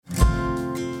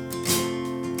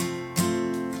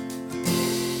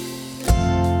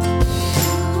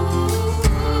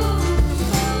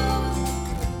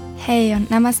Hey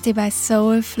und Namaste bei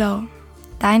Soul Flow,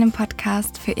 deinem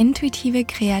Podcast für intuitive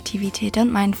Kreativität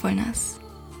und Mindfulness.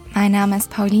 Mein Name ist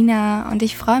Paulina und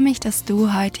ich freue mich, dass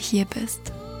du heute hier bist.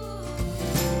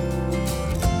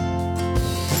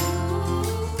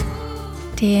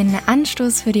 Den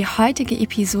Anstoß für die heutige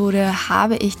Episode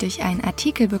habe ich durch einen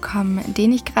Artikel bekommen,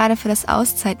 den ich gerade für das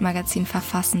Auszeit-Magazin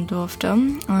verfassen durfte.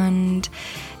 Und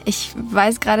ich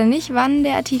weiß gerade nicht, wann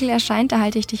der Artikel erscheint, da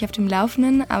halte ich dich auf dem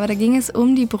Laufenden, aber da ging es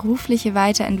um die berufliche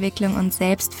Weiterentwicklung und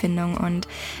Selbstfindung und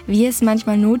wie es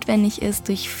manchmal notwendig ist,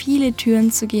 durch viele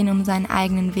Türen zu gehen, um seinen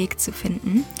eigenen Weg zu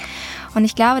finden. Und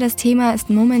ich glaube, das Thema ist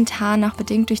momentan auch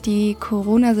bedingt durch die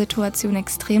Corona-Situation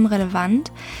extrem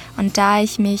relevant. Und da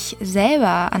ich mich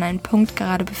selber an einem Punkt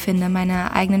gerade befinde,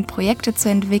 meine eigenen Projekte zu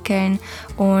entwickeln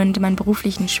und meinen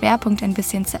beruflichen Schwerpunkt ein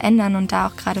bisschen zu ändern und da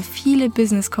auch gerade viele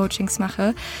Business-Coachings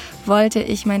mache, wollte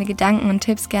ich meine Gedanken und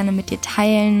Tipps gerne mit dir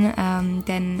teilen.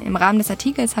 Denn im Rahmen des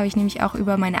Artikels habe ich nämlich auch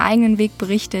über meinen eigenen Weg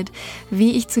berichtet,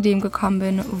 wie ich zu dem gekommen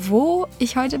bin, wo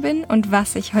ich heute bin und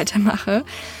was ich heute mache.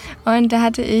 Und da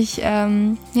hatte ich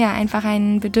einfach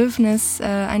ein Bedürfnis,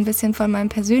 ein bisschen von meinem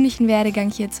persönlichen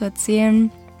Werdegang hier zu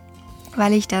erzählen,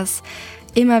 weil ich das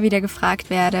immer wieder gefragt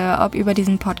werde, ob über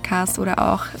diesen Podcast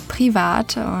oder auch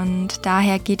privat. Und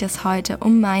daher geht es heute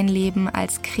um mein Leben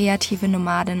als kreative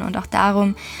Nomadin und auch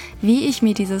darum, wie ich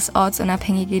mir dieses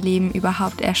ortsunabhängige Leben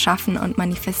überhaupt erschaffen und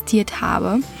manifestiert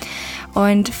habe.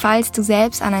 Und falls du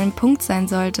selbst an einem Punkt sein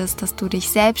solltest, dass du dich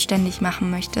selbstständig machen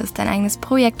möchtest, dein eigenes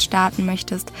Projekt starten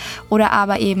möchtest oder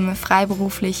aber eben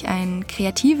freiberuflich einen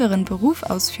kreativeren Beruf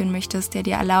ausführen möchtest, der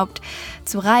dir erlaubt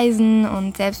zu reisen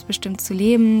und selbstbestimmt zu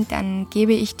leben, dann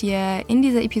gebe ich dir in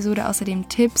dieser Episode außerdem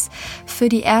Tipps für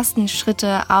die ersten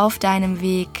Schritte auf deinem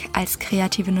Weg als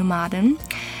kreative Nomadin.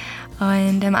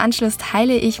 Und im Anschluss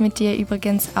teile ich mit dir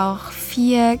übrigens auch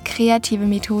 4 kreative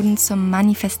Methoden zum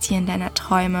Manifestieren deiner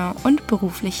Träume und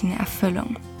beruflichen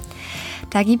Erfüllung.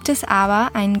 Da gibt es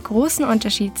aber einen großen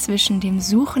Unterschied zwischen dem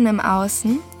Suchen im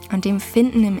Außen und dem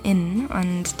Finden im Innen.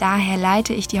 Und daher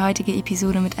leite ich die heutige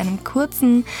Episode mit einem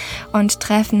kurzen und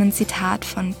treffenden Zitat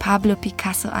von Pablo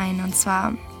Picasso ein. Und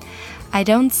zwar: I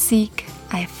don't seek,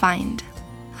 I find.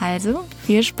 Also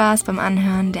viel Spaß beim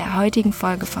Anhören der heutigen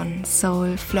Folge von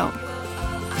Soul Flow.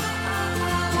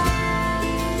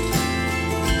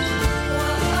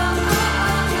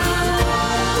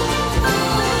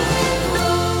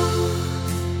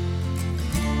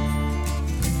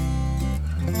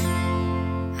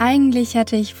 Eigentlich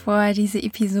hatte ich vor, diese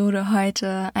Episode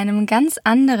heute einem ganz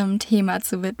anderen Thema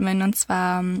zu widmen, und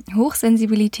zwar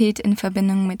Hochsensibilität in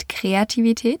Verbindung mit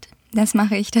Kreativität. Das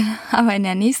mache ich dann aber in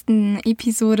der nächsten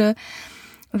Episode,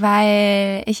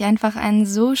 weil ich einfach ein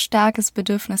so starkes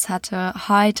Bedürfnis hatte,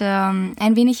 heute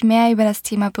ein wenig mehr über das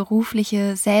Thema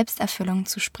berufliche Selbsterfüllung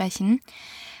zu sprechen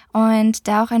und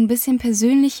da auch ein bisschen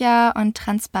persönlicher und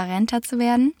transparenter zu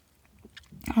werden.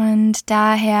 Und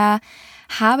daher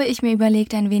habe ich mir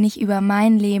überlegt, ein wenig über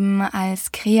mein Leben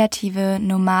als kreative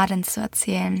Nomadin zu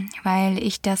erzählen, weil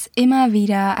ich das immer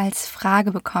wieder als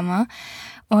Frage bekomme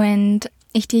und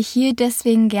ich dir hier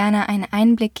deswegen gerne einen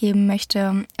Einblick geben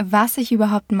möchte, was ich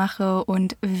überhaupt mache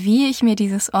und wie ich mir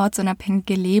dieses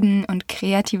ortsunabhängige Leben und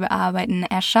kreative Arbeiten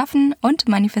erschaffen und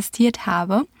manifestiert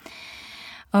habe.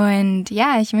 Und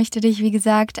ja, ich möchte dich, wie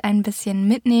gesagt, ein bisschen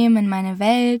mitnehmen in meine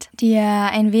Welt, dir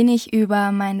ein wenig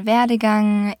über meinen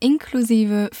Werdegang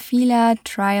inklusive vieler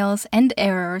Trials and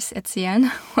Errors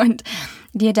erzählen und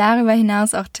dir darüber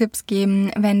hinaus auch Tipps geben,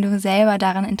 wenn du selber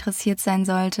daran interessiert sein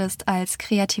solltest, als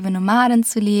kreative Nomadin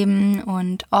zu leben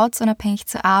und ortsunabhängig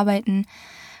zu arbeiten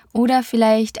oder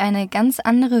vielleicht eine ganz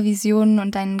andere Vision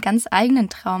und einen ganz eigenen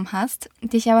Traum hast,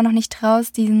 dich aber noch nicht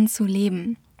traust, diesen zu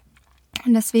leben.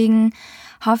 Und deswegen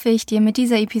hoffe ich, dir mit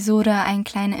dieser Episode einen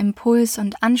kleinen Impuls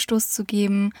und Anstoß zu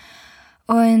geben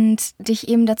und dich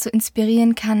eben dazu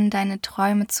inspirieren kann, deine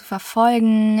Träume zu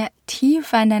verfolgen,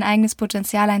 tiefer in dein eigenes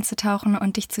Potenzial einzutauchen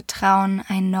und dich zu trauen,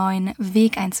 einen neuen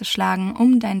Weg einzuschlagen,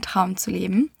 um deinen Traum zu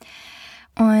leben.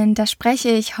 Und da spreche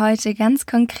ich heute ganz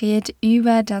konkret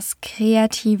über das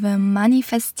kreative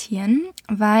Manifestieren,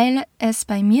 weil es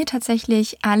bei mir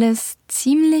tatsächlich alles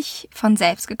ziemlich von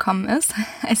selbst gekommen ist.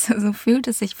 Also so fühlt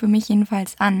es sich für mich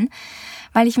jedenfalls an,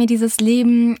 weil ich mir dieses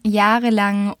Leben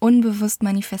jahrelang unbewusst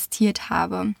manifestiert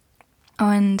habe.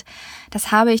 Und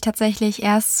das habe ich tatsächlich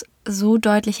erst so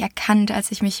deutlich erkannt,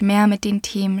 als ich mich mehr mit den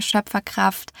Themen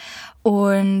Schöpferkraft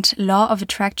und Law of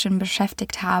Attraction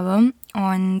beschäftigt habe.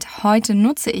 Und heute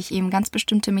nutze ich eben ganz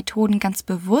bestimmte Methoden ganz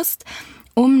bewusst,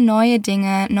 um neue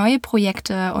Dinge, neue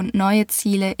Projekte und neue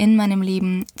Ziele in meinem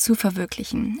Leben zu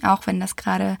verwirklichen. Auch wenn das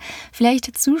gerade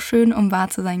vielleicht zu schön, um wahr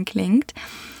zu sein klingt.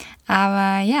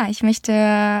 Aber ja, ich möchte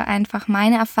einfach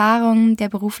meine Erfahrungen der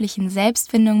beruflichen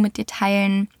Selbstfindung mit dir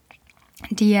teilen,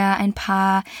 dir ein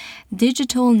paar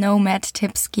Digital Nomad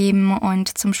Tipps geben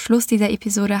und zum Schluss dieser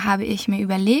Episode habe ich mir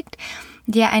überlegt,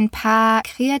 dir ein paar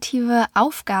kreative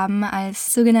Aufgaben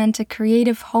als sogenannte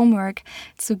Creative Homework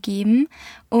zu geben,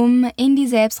 um in die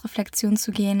Selbstreflexion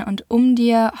zu gehen und um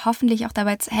dir hoffentlich auch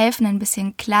dabei zu helfen, ein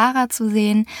bisschen klarer zu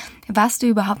sehen, was du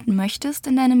überhaupt möchtest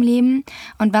in deinem Leben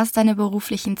und was deine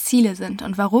beruflichen Ziele sind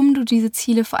und warum du diese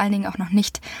Ziele vor allen Dingen auch noch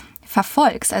nicht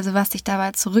verfolgst, also was dich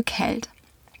dabei zurückhält.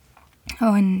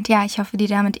 Und ja, ich hoffe, dir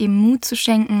damit eben Mut zu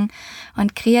schenken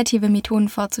und kreative Methoden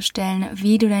vorzustellen,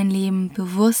 wie du dein Leben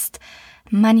bewusst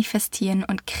manifestieren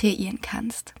und kreieren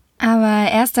kannst. Aber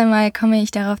erst einmal komme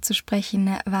ich darauf zu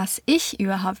sprechen, was ich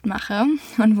überhaupt mache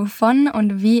und wovon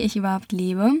und wie ich überhaupt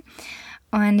lebe.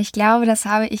 Und ich glaube, das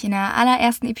habe ich in der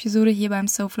allerersten Episode hier beim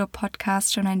SoFlo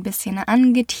Podcast schon ein bisschen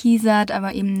angeteasert,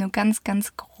 aber eben nur ganz,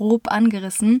 ganz grob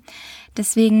angerissen.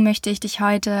 Deswegen möchte ich dich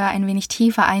heute ein wenig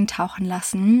tiefer eintauchen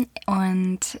lassen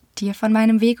und dir von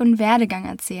meinem Weg und Werdegang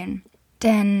erzählen.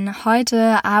 Denn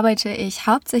heute arbeite ich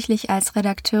hauptsächlich als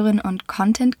Redakteurin und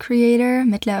Content Creator,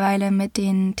 mittlerweile mit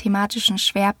den thematischen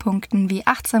Schwerpunkten wie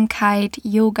Achtsamkeit,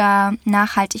 Yoga,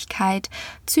 Nachhaltigkeit,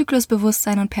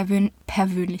 Zyklusbewusstsein und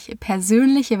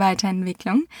persönliche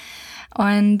Weiterentwicklung.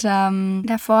 Und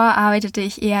davor arbeitete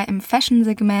ich eher im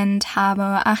Fashion-Segment,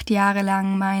 habe 8 Jahre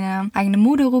lang meine eigene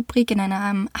Moderubrik in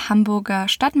einem Hamburger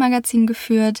Stadtmagazin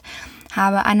geführt,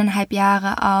 habe 1,5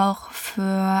 Jahre auch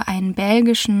für einen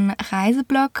belgischen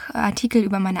Reiseblog Artikel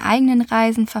über meine eigenen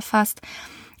Reisen verfasst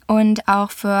und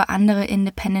auch für andere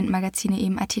Independent-Magazine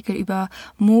eben Artikel über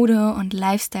Mode- und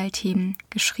Lifestyle-Themen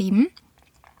geschrieben.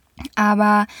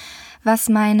 Aber was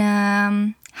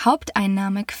meine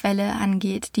Haupteinnahmequelle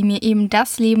angeht, die mir eben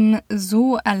das Leben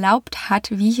so erlaubt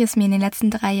hat, wie ich es mir in den letzten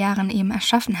 3 Jahren eben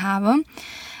erschaffen habe,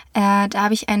 da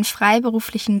habe ich einen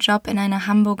freiberuflichen Job in einer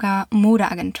Hamburger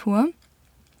Modeagentur.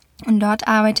 Und dort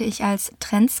arbeite ich als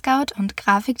Trendscout und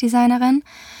Grafikdesignerin.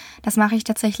 Das mache ich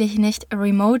tatsächlich nicht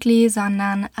remotely,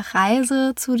 sondern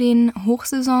reise zu den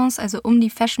Hochsaisons, also um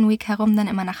die Fashion Week herum, dann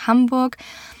immer nach Hamburg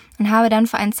und habe dann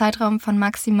für einen Zeitraum von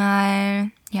maximal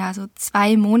so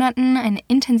 2 Monaten ein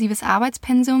intensives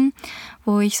Arbeitspensum,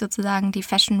 wo ich sozusagen die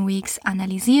Fashion Weeks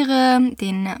analysiere,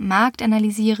 den Markt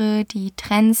analysiere, die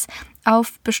Trends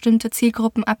auf bestimmte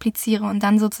Zielgruppen appliziere und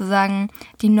dann sozusagen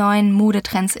die neuen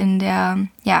Modetrends in der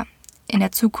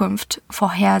Zukunft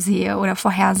vorhersehe oder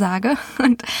vorhersage.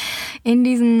 Und in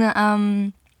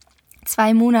diesen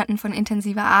 2 Monaten von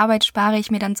intensiver Arbeit spare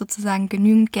ich mir dann sozusagen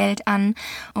genügend Geld an,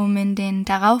 um in den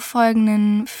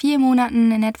darauffolgenden 4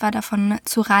 Monaten in etwa davon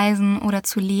zu reisen oder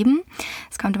zu leben.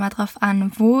 Es kommt immer drauf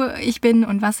an, wo ich bin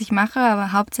und was ich mache,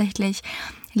 aber hauptsächlich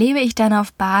lebe ich dann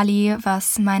auf Bali,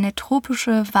 was meine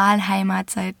tropische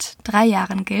Wahlheimat seit 3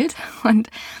 Jahren gilt. Und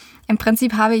im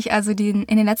Prinzip habe ich also in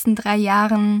den letzten 3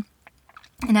 Jahren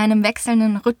in einem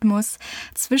wechselnden Rhythmus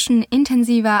zwischen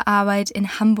intensiver Arbeit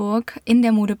in Hamburg in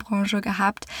der Modebranche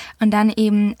gehabt und dann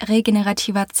eben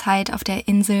regenerativer Zeit auf der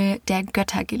Insel der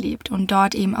Götter gelebt und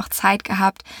dort eben auch Zeit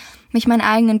gehabt, mich meinen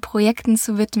eigenen Projekten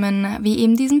zu widmen, wie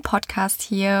eben diesen Podcast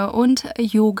hier und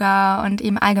Yoga und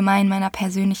eben allgemein meiner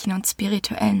persönlichen und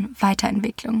spirituellen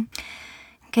Weiterentwicklung.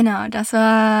 Genau, das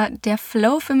war der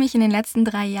Flow für mich in den letzten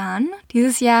 3 Jahren.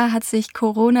 Dieses Jahr hat sich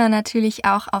Corona natürlich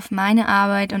auch auf meine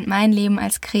Arbeit und mein Leben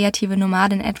als kreative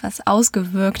Nomadin etwas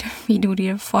ausgewirkt, wie du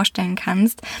dir vorstellen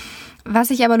kannst. Was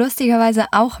ich aber lustigerweise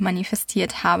auch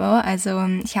manifestiert habe, also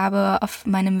ich habe auf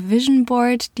meinem Vision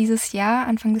Board dieses Jahr,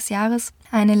 Anfang des Jahres,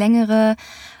 eine längere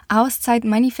Auszeit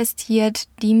manifestiert,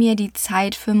 die mir die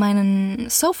Zeit für meinen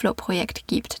SoFlo-Projekt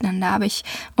gibt. Denn da habe ich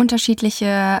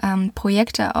unterschiedliche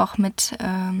Projekte auch mit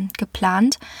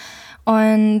geplant.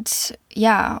 Und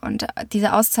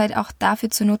diese Auszeit auch dafür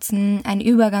zu nutzen, einen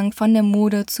Übergang von der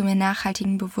Mode zu mehr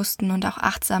nachhaltigen, bewussten und auch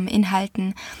achtsamen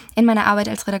Inhalten in meiner Arbeit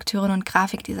als Redakteurin und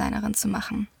Grafikdesignerin zu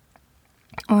machen.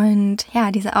 Und ja,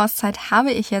 diese Auszeit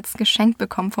habe ich jetzt geschenkt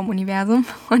bekommen vom Universum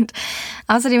und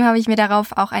außerdem habe ich mir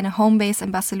darauf auch eine Homebase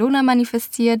in Barcelona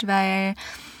manifestiert, weil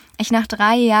ich nach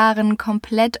 3 Jahren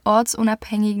komplett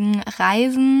ortsunabhängigen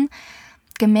Reisen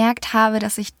gemerkt habe,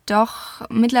 dass ich doch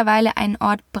mittlerweile einen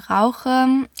Ort brauche,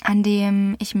 an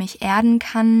dem ich mich erden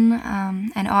kann,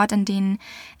 ein Ort, an den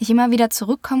ich immer wieder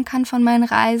zurückkommen kann von meinen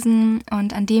Reisen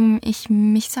und an dem ich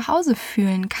mich zu Hause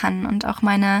fühlen kann und auch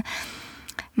meine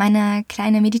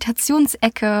kleine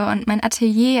Meditationsecke und mein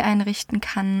Atelier einrichten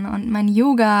kann und mein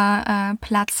Yoga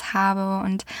Platz habe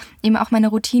und eben auch meine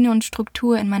Routine und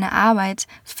Struktur in meiner Arbeit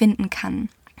finden kann.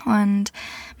 Und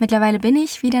mittlerweile bin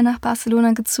ich wieder nach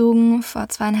Barcelona gezogen, vor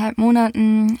 2,5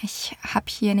 Monaten. Ich habe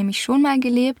hier nämlich schon mal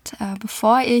gelebt,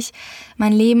 bevor ich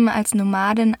mein Leben als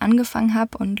Nomadin angefangen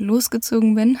habe und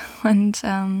losgezogen bin. Und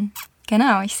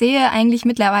genau, ich sehe eigentlich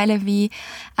mittlerweile, wie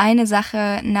eine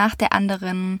Sache nach der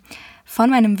anderen von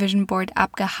meinem Vision Board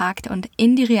abgehakt und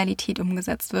in die Realität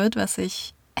umgesetzt wird, was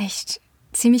ich echt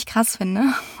ziemlich krass finde,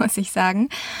 muss ich sagen.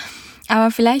 Aber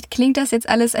vielleicht klingt das jetzt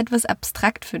alles etwas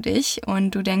abstrakt für dich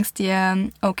und du denkst dir,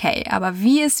 okay, aber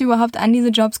wie ist sie überhaupt an diese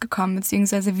Jobs gekommen,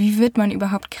 beziehungsweise wie wird man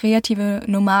überhaupt kreative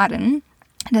Nomadin?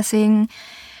 Deswegen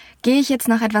gehe ich jetzt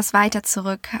noch etwas weiter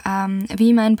zurück,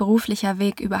 wie mein beruflicher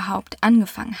Weg überhaupt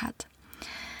angefangen hat.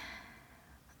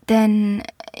 Denn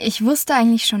ich wusste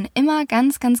eigentlich schon immer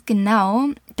ganz, ganz genau,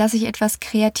 dass ich etwas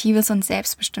Kreatives und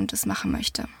Selbstbestimmtes machen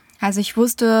möchte. Also ich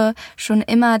wusste schon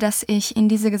immer, dass ich in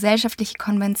diese gesellschaftliche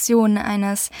Konvention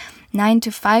eines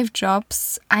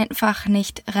 9-to-5-Jobs einfach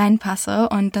nicht reinpasse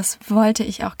und das wollte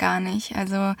ich auch gar nicht.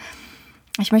 Also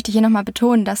ich möchte hier nochmal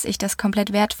betonen, dass ich das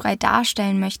komplett wertfrei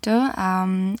darstellen möchte,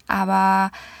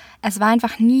 aber es war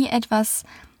einfach nie etwas,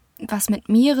 was mit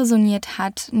mir resoniert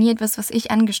hat, nie etwas, was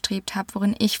ich angestrebt habe,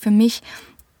 worin ich für mich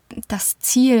das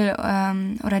Ziel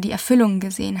oder die Erfüllung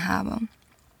gesehen habe.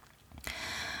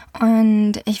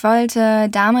 Und ich wollte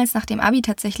damals nach dem Abi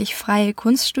tatsächlich freie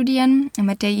Kunst studieren,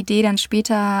 mit der Idee dann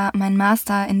später meinen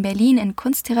Master in Berlin in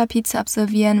Kunsttherapie zu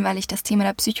absolvieren, weil ich das Thema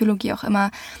der Psychologie auch immer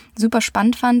super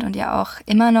spannend fand und ja auch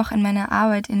immer noch in meine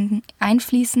Arbeit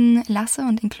einfließen lasse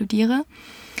und inkludiere.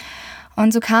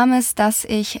 Und so kam es, dass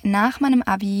ich nach meinem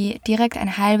Abi direkt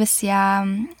ein halbes Jahr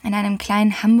in einem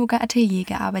kleinen Hamburger Atelier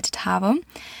gearbeitet habe,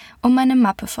 um meine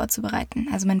Mappe vorzubereiten,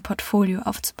 also mein Portfolio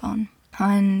aufzubauen.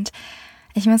 Und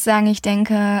ich muss sagen, ich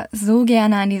denke so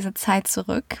gerne an diese Zeit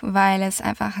zurück, weil es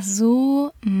einfach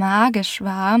so magisch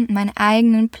war, meinen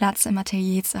eigenen Platz im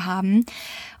Atelier zu haben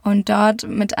und dort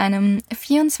mit einem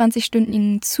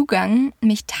 24-stündigen Zugang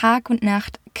mich Tag und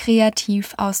Nacht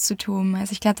kreativ auszutoben.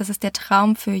 Also ich glaube, das ist der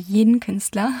Traum für jeden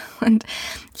Künstler. Und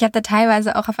ich habe da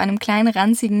teilweise auch auf einem kleinen,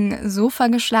 ranzigen Sofa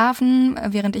geschlafen,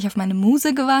 während ich auf meine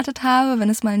Muse gewartet habe, wenn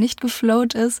es mal nicht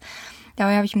geflowt ist.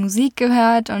 Dabei habe ich Musik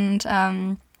gehört und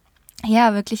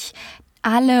wirklich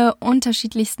alle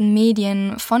unterschiedlichsten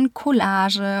Medien von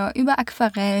Collage über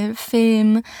Aquarell,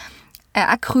 Film,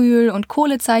 Acryl und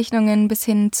Kohlezeichnungen bis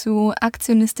hin zu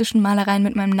aktionistischen Malereien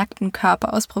mit meinem nackten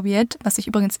Körper ausprobiert, was ich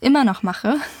übrigens immer noch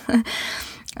mache.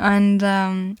 Und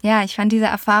ich fand diese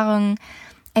Erfahrung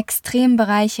extrem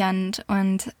bereichernd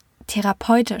und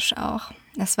therapeutisch auch.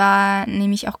 Das war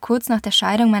nämlich auch kurz nach der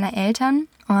Scheidung meiner Eltern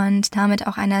und damit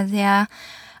auch einer sehr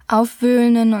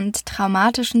aufwühlenden und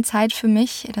traumatischen Zeit für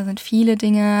mich. Da sind viele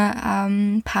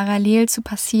Dinge parallel zu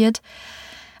passiert.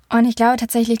 Und ich glaube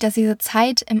tatsächlich, dass diese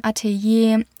Zeit im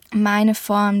Atelier meine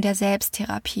Form der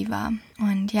Selbsttherapie war.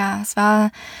 Und ja, es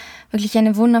war wirklich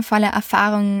eine wundervolle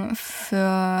Erfahrung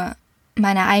für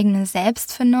meine eigene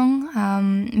Selbstfindung,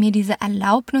 mir diese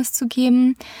Erlaubnis zu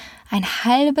geben, ein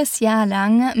halbes Jahr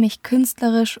lang mich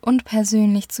künstlerisch und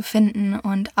persönlich zu finden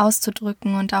und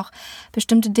auszudrücken und auch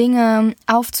bestimmte Dinge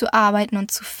aufzuarbeiten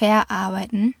und zu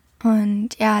verarbeiten.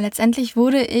 Und ja, letztendlich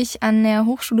wurde ich an der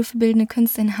Hochschule für Bildende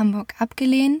Künste in Hamburg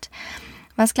abgelehnt,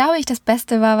 was, glaube ich, das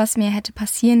Beste war, was mir hätte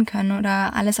passieren können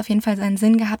oder alles auf jeden Fall seinen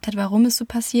Sinn gehabt hat, warum es so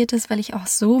passiert ist, weil ich auch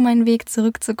so meinen Weg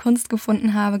zurück zur Kunst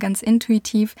gefunden habe, ganz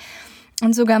intuitiv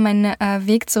und sogar meinen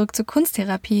Weg zurück zur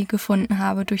Kunsttherapie gefunden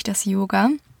habe durch das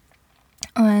Yoga.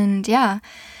 Und ja,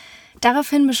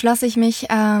 daraufhin beschloss ich mich,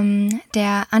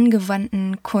 der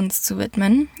angewandten Kunst zu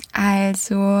widmen.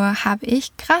 Also habe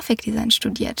ich Grafikdesign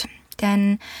studiert.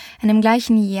 Denn in dem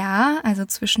gleichen Jahr, also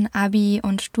zwischen Abi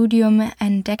und Studium,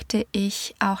 entdeckte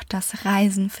ich auch das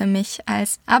Reisen für mich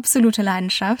als absolute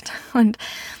Leidenschaft. Und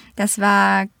das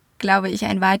war, glaube ich,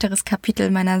 ein weiteres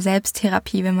Kapitel meiner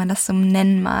Selbsttherapie, wenn man das so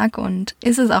nennen mag. Und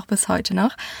ist es auch bis heute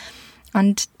noch.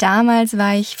 Und damals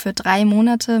war ich für 3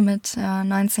 Monate mit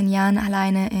 19 Jahren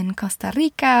alleine in Costa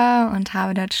Rica und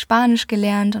habe dort Spanisch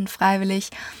gelernt und freiwillig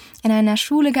in einer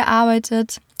Schule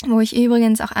gearbeitet, wo ich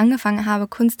übrigens auch angefangen habe,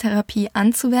 Kunsttherapie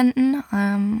anzuwenden,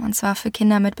 und zwar für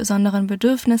Kinder mit besonderen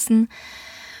Bedürfnissen.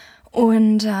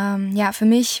 Und für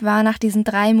mich war nach diesen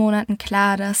 3 Monaten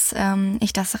klar, dass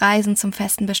ich das Reisen zum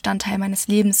festen Bestandteil meines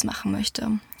Lebens machen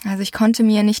möchte. Also ich konnte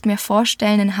mir nicht mehr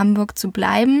vorstellen, in Hamburg zu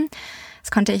bleiben. Das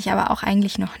konnte ich aber auch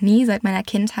eigentlich noch nie seit meiner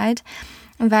Kindheit,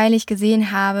 weil ich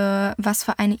gesehen habe, was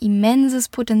für ein immenses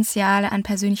Potenzial an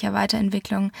persönlicher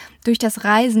Weiterentwicklung durch das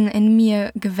Reisen in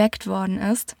mir geweckt worden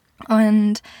ist.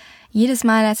 Und jedes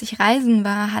Mal, als ich reisen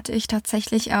war, hatte ich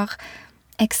tatsächlich auch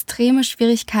extreme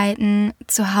Schwierigkeiten,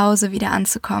 zu Hause wieder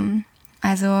anzukommen.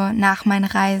 also nach meinen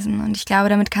Reisen. Und ich glaube,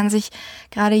 damit kann sich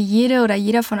gerade jede oder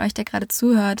jeder von euch, der gerade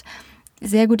zuhört,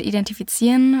 sehr gut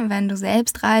identifizieren, wenn du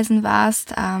selbst reisen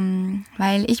warst,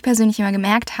 weil ich persönlich immer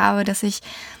gemerkt habe, dass ich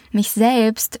mich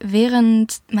selbst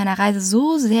während meiner Reise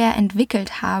so sehr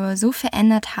entwickelt habe, so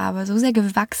verändert habe, so sehr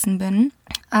gewachsen bin.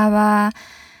 Aber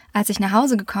als ich nach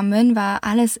Hause gekommen bin, war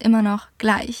alles immer noch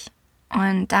gleich.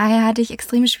 Und daher hatte ich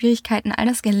extreme Schwierigkeiten, all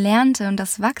das Gelernte und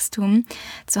das Wachstum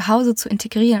zu Hause zu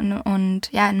integrieren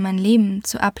und ja in mein Leben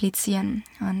zu applizieren.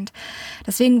 Und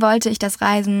deswegen wollte ich das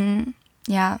Reisen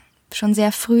ja schon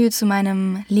sehr früh zu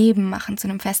meinem Leben machen, zu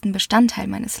einem festen Bestandteil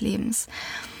meines Lebens.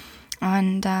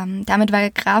 Und damit war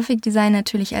Grafikdesign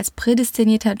natürlich als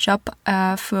prädestinierter Job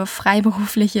für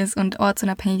freiberufliches und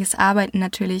ortsunabhängiges Arbeiten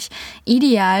natürlich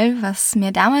ideal, was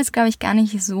mir damals, glaube ich, gar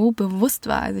nicht so bewusst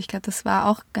war. Also ich glaube, das war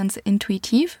auch ganz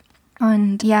intuitiv.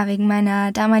 Und ja, wegen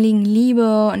meiner damaligen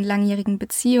Liebe und langjährigen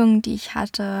Beziehung, die ich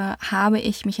hatte, habe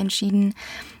ich mich entschieden,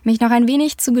 mich noch ein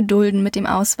wenig zu gedulden mit dem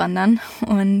Auswandern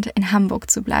und in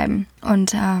Hamburg zu bleiben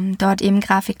und dort eben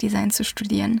Grafikdesign zu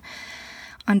studieren.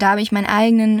 Und da habe ich meinen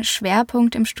eigenen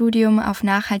Schwerpunkt im Studium auf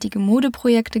nachhaltige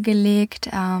Modeprojekte gelegt,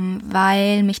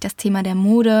 weil mich das Thema der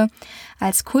Mode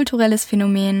als kulturelles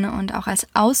Phänomen und auch als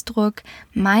Ausdruck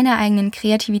meiner eigenen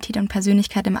Kreativität und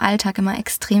Persönlichkeit im Alltag immer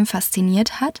extrem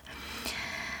fasziniert hat.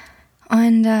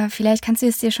 Und vielleicht kannst du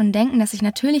es dir schon denken, dass ich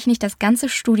natürlich nicht das ganze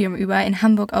Studium über in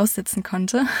Hamburg aussitzen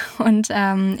konnte und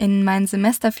in meinen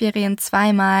Semesterferien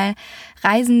zweimal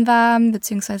reisen war,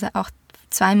 beziehungsweise auch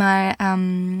zweimal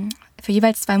für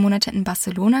jeweils 2 Monate in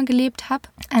Barcelona gelebt habe,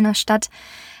 einer Stadt,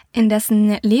 in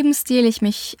dessen Lebensstil ich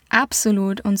mich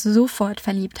absolut und sofort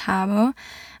verliebt habe.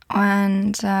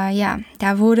 Und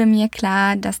da wurde mir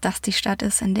klar, dass das die Stadt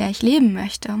ist, in der ich leben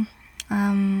möchte.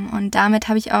 Und damit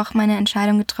habe ich auch meine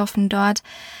Entscheidung getroffen, dort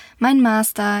meinen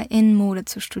Master in Mode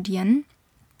zu studieren.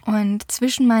 Und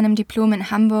zwischen meinem Diplom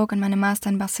in Hamburg und meinem Master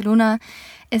in Barcelona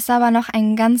ist aber noch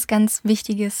ein ganz, ganz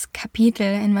wichtiges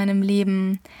Kapitel in meinem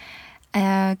Leben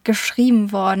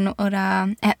geschrieben worden oder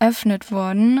eröffnet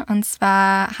worden. Und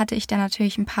zwar hatte ich da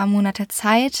natürlich ein paar Monate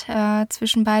Zeit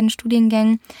zwischen beiden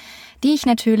Studiengängen, die ich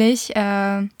natürlich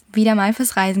wieder mal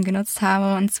fürs Reisen genutzt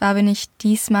habe. Und zwar bin ich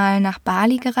diesmal nach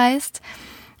Bali gereist,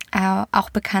 auch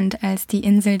bekannt als die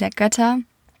Insel der Götter.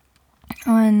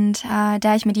 Und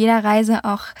da ich mit jeder Reise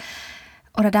auch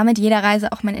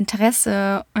mein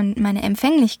Interesse und meine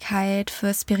Empfänglichkeit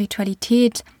für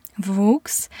Spiritualität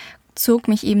wuchs, zog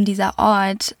mich eben dieser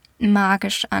Ort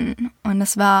magisch an. Und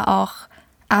es war auch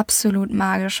absolut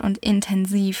magisch und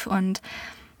intensiv und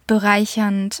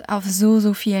bereichernd auf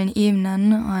so vielen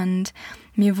Ebenen. Und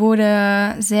mir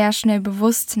wurde sehr schnell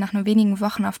bewusst, nach nur wenigen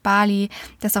Wochen auf Bali,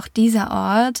 dass auch dieser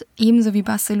Ort, ebenso wie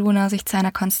Barcelona, sich zu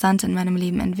einer Konstante in meinem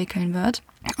Leben entwickeln wird.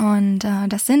 Und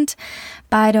das sind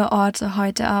beide Orte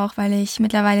heute auch, weil ich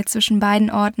mittlerweile zwischen beiden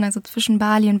Orten, also zwischen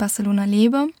Bali und Barcelona,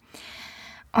 lebe.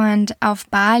 Und auf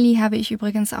Bali habe ich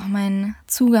übrigens auch meinen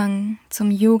Zugang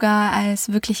zum Yoga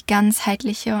als wirklich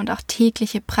ganzheitliche und auch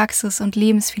tägliche Praxis und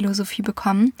Lebensphilosophie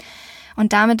bekommen.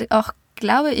 Und damit auch,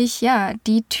 glaube ich, ja,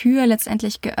 die Tür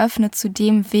letztendlich geöffnet zu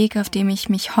dem Weg, auf dem ich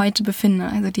mich heute befinde,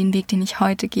 also den Weg, den ich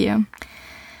heute gehe.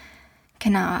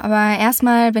 Genau, aber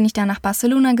erstmal bin ich dann nach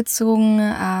Barcelona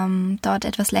gezogen, dort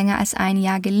etwas länger als 1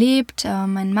 Jahr gelebt,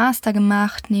 meinen Master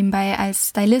gemacht, nebenbei als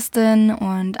Stylistin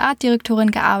und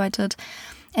Artdirektorin gearbeitet,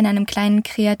 in einem kleinen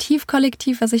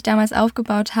Kreativkollektiv, was ich damals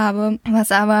aufgebaut habe,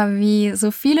 was aber wie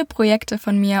so viele Projekte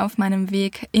von mir auf meinem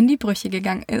Weg in die Brüche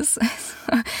gegangen ist.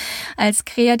 Also, als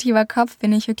kreativer Kopf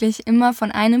bin ich wirklich immer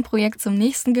von einem Projekt zum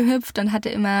nächsten gehüpft und hatte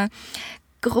immer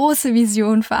große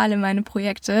Vision für alle meine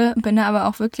Projekte, bin da aber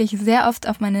auch wirklich sehr oft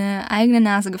auf meine eigene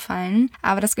Nase gefallen.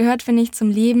 Aber das gehört, finde ich, zum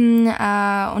Leben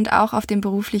und auch auf dem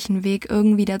beruflichen Weg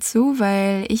irgendwie dazu,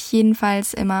 weil ich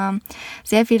jedenfalls immer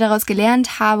sehr viel daraus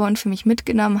gelernt habe und für mich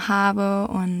mitgenommen habe.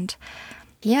 Und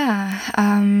ja,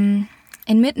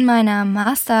 inmitten meiner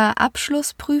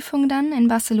Master-Abschlussprüfung dann in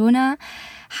Barcelona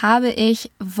habe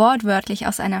ich wortwörtlich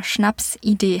aus einer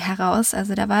Schnapsidee heraus,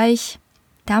 also da war ich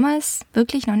damals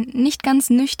wirklich noch nicht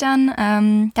ganz nüchtern.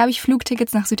 Da habe ich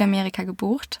Flugtickets nach Südamerika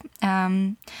gebucht,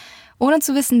 ohne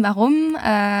zu wissen, warum,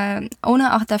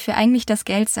 ohne auch dafür eigentlich das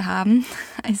Geld zu haben.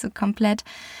 Also komplett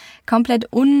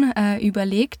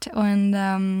unüberlegt.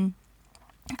 Und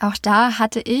auch da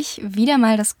hatte ich wieder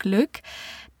mal das Glück,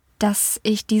 dass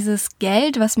ich dieses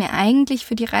Geld, was mir eigentlich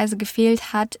für die Reise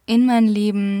gefehlt hat, in mein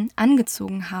Leben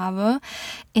angezogen habe,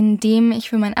 indem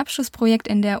ich für mein Abschlussprojekt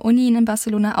in der Uni in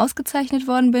Barcelona ausgezeichnet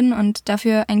worden bin und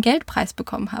dafür einen Geldpreis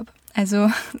bekommen habe.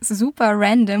 Also super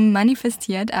random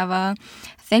manifestiert, aber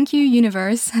thank you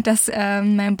Universe, dass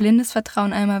mein blindes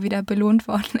Vertrauen einmal wieder belohnt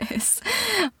worden ist.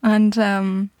 Und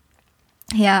um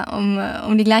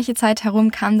die gleiche Zeit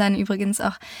herum kam dann übrigens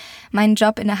auch mein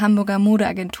Job in der Hamburger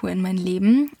Modeagentur in mein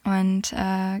Leben. Und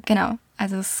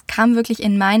also es kam wirklich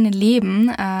in mein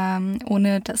Leben,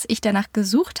 ohne dass ich danach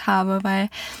gesucht habe, weil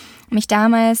mich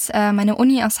damals meine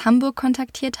Uni aus Hamburg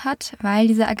kontaktiert hat, weil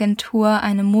diese Agentur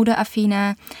eine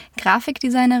modeaffine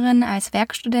Grafikdesignerin als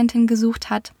Werkstudentin gesucht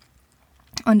hat.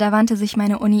 Und da wandte sich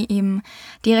meine Uni eben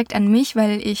direkt an mich,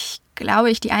 weil ich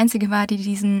glaube, ich die Einzige war, die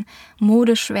diesen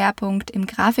Modeschwerpunkt im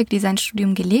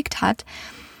Grafikdesignstudium gelegt hat.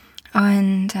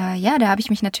 Und da habe ich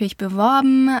mich natürlich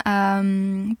beworben,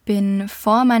 bin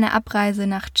vor meiner Abreise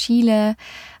nach Chile,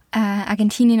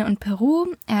 Argentinien und Peru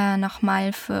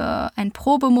nochmal für einen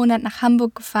Probemonat nach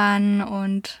Hamburg gefahren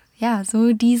und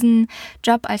so diesen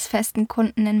Job als festen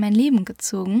Kunden in mein Leben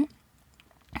gezogen.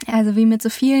 Also wie mit so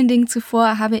vielen Dingen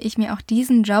zuvor habe ich mir auch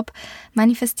diesen Job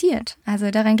manifestiert.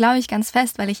 Also daran glaube ich ganz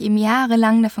fest, weil ich eben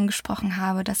jahrelang davon gesprochen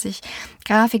habe, dass ich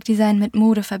Grafikdesign mit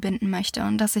Mode verbinden möchte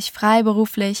und dass ich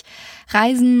freiberuflich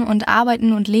reisen und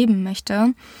arbeiten und leben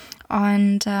möchte.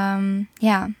 Und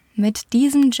mit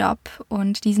diesem Job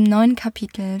und diesem neuen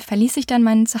Kapitel verließ ich dann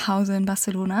mein Zuhause in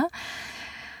Barcelona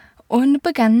und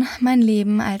begann mein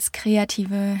Leben als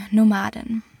kreative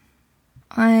Nomadin.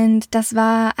 Und das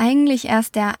war eigentlich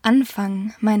erst der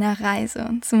Anfang meiner Reise,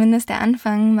 zumindest der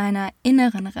Anfang meiner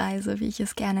inneren Reise, wie ich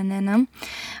es gerne nenne,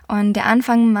 und der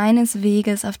Anfang meines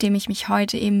Weges, auf dem ich mich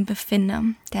heute eben befinde.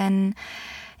 Denn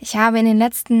ich habe in den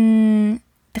letzten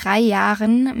 3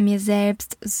 Jahren mir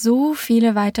selbst so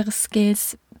viele weitere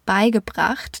Skills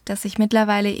beigebracht, dass ich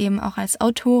mittlerweile eben auch als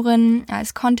Autorin,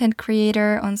 als Content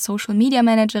Creator und Social Media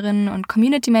Managerin und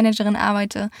Community Managerin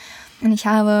arbeite. Und ich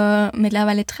habe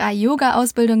mittlerweile 3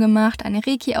 Yoga-Ausbildungen gemacht, eine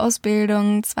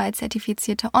Reiki-Ausbildung, 2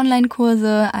 zertifizierte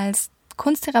Online-Kurse als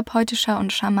kunsttherapeutischer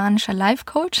und schamanischer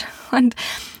Life-Coach und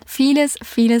vieles,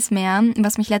 vieles mehr,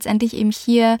 was mich letztendlich eben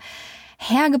hier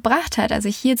hergebracht hat, also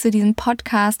hier zu diesem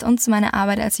Podcast und zu meiner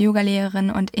Arbeit als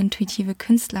Yogalehrerin und intuitive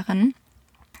Künstlerin.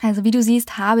 Also wie du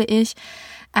siehst, habe ich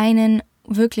einen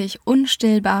wirklich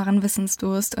unstillbaren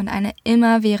Wissensdurst und eine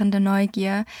immerwährende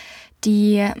Neugier,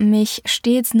 die mich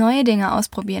stets neue Dinge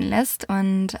ausprobieren lässt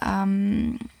und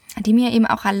die mir eben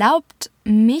auch erlaubt,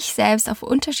 mich selbst auf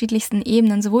unterschiedlichsten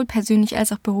Ebenen, sowohl persönlich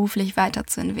als auch beruflich,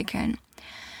 weiterzuentwickeln.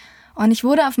 Und ich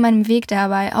wurde auf meinem Weg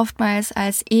dabei oftmals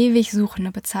als ewig Suchende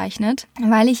bezeichnet,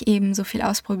 weil ich eben so viel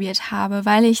ausprobiert habe,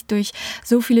 weil ich durch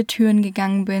so viele Türen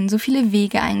gegangen bin, so viele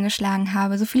Wege eingeschlagen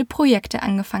habe, so viele Projekte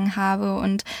angefangen habe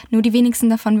und nur die wenigsten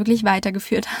davon wirklich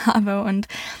weitergeführt habe und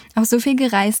auch so viel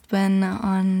gereist bin.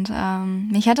 Und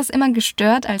mich hat das immer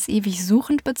gestört, als ewig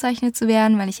suchend bezeichnet zu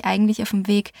werden, weil ich eigentlich auf dem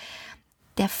Weg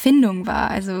der Findung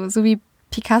war, also so wie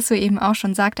Picasso eben auch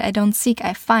schon sagte, I don't seek,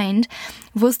 I find,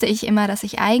 wusste ich immer, dass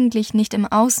ich eigentlich nicht im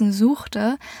Außen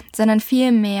suchte, sondern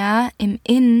vielmehr im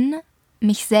Innen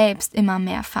mich selbst immer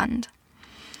mehr fand.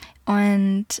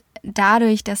 Und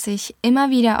dadurch, dass ich immer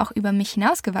wieder auch über mich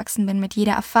hinausgewachsen bin, mit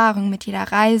jeder Erfahrung, mit jeder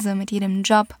Reise, mit jedem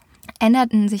Job,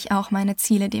 änderten sich auch meine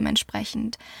Ziele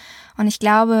dementsprechend. Und ich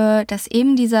glaube, dass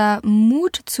eben dieser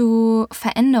Mut zu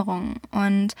Veränderung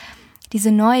und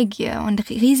diese Neugier und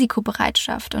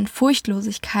Risikobereitschaft und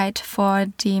Furchtlosigkeit vor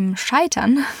dem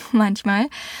Scheitern manchmal,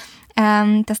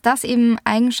 dass das eben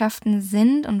Eigenschaften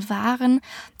sind und waren,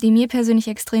 die mir persönlich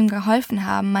extrem geholfen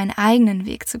haben, meinen eigenen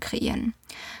Weg zu kreieren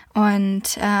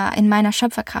und in meiner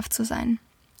Schöpferkraft zu sein.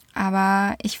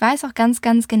 Aber ich weiß auch ganz,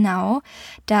 ganz genau,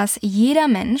 dass jeder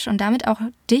Mensch und damit auch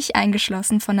dich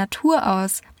eingeschlossen von Natur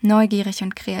aus neugierig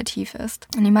und kreativ ist.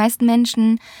 Und die meisten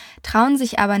Menschen trauen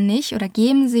sich aber nicht oder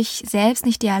geben sich selbst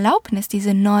nicht die Erlaubnis,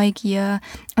 diese Neugier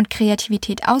und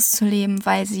Kreativität auszuleben,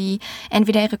 weil sie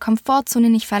entweder ihre Komfortzone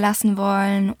nicht verlassen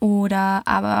wollen oder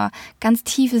aber ganz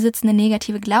tiefe sitzende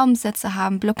negative Glaubenssätze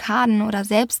haben, Blockaden oder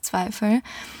Selbstzweifel.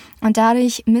 Und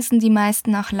dadurch missen die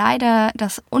meisten auch leider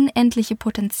das unendliche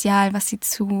Potenzial, was sie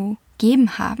zu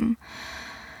geben haben.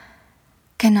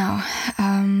 Genau.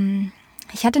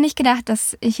 Ich hatte nicht gedacht,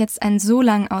 dass ich jetzt einen so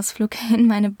langen Ausflug in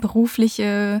meine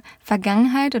berufliche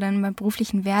Vergangenheit oder in meinen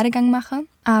beruflichen Werdegang mache.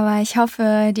 Aber ich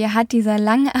hoffe, dir hat dieser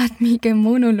langatmige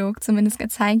Monolog zumindest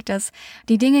gezeigt, dass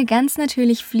die Dinge ganz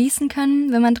natürlich fließen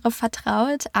können, wenn man darauf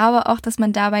vertraut, aber auch, dass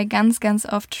man dabei ganz, ganz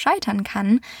oft scheitern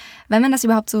kann, wenn man das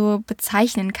überhaupt so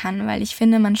bezeichnen kann, weil ich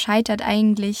finde, man scheitert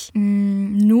eigentlich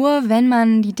nur, wenn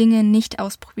man die Dinge nicht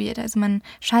ausprobiert. Also man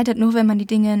scheitert nur, wenn man die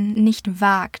Dinge nicht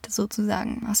wagt,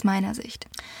 sozusagen, aus meiner Sicht.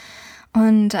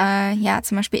 Und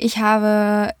zum Beispiel, ich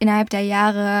habe innerhalb der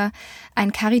Jahre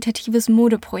ein karitatives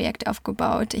Modeprojekt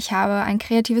aufgebaut. Ich habe ein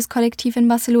kreatives Kollektiv in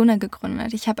Barcelona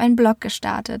gegründet. Ich habe einen Blog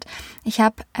gestartet. Ich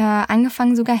habe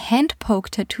angefangen, sogar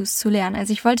Handpoke-Tattoos zu lernen.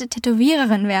 Also ich wollte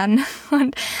Tätowiererin werden.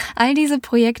 Und all diese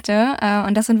Projekte,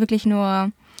 und das sind wirklich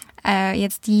nur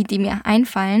jetzt die mir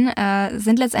einfallen,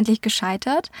 sind letztendlich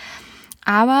gescheitert.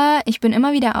 Aber ich bin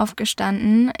immer wieder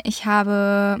aufgestanden. Ich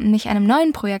habe mich einem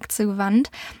neuen Projekt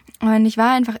zugewandt. Und ich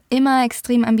war einfach immer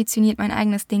extrem ambitioniert, mein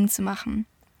eigenes Ding zu machen.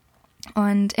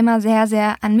 Und immer sehr,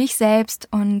 sehr an mich selbst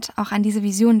und auch an diese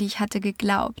Vision, die ich hatte,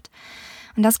 geglaubt.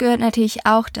 Und das gehört natürlich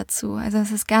auch dazu. Also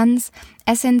es ist ganz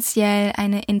essentiell,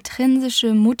 eine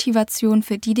intrinsische Motivation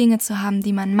für die Dinge zu haben,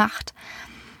 die man macht.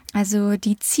 Also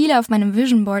die Ziele auf meinem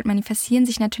Vision Board manifestieren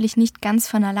sich natürlich nicht ganz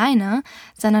von alleine,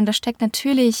 sondern da steckt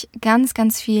natürlich ganz,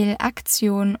 ganz viel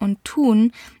Aktion und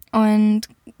Tun und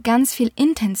ganz viel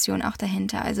Intention auch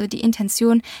dahinter. Also die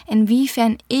Intention,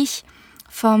 inwiefern ich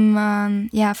von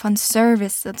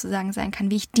Service sozusagen sein kann,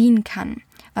 wie ich dienen kann,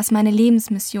 was meine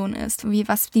Lebensmission ist,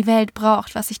 was die Welt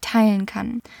braucht, was ich teilen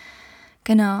kann.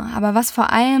 Genau, aber was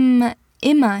vor allem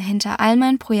immer hinter all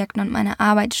meinen Projekten und meiner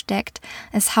Arbeit steckt,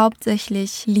 ist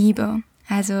hauptsächlich Liebe.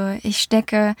 Also ich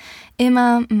stecke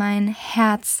immer mein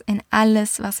Herz in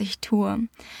alles, was ich tue.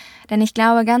 Denn ich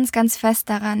glaube ganz, ganz fest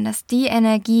daran, dass die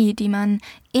Energie, die man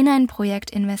in ein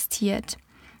Projekt investiert,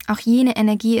 auch jene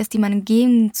Energie ist, die man im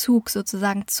Gegenzug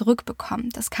sozusagen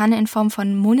zurückbekommt. Das kann in Form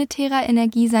von monetärer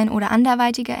Energie sein oder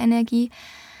anderweitiger Energie.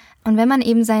 Und wenn man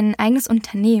eben sein eigenes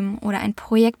Unternehmen oder ein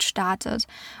Projekt startet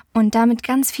und damit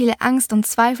ganz viele Angst und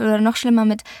Zweifel oder noch schlimmer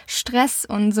mit Stress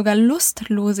und sogar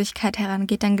Lustlosigkeit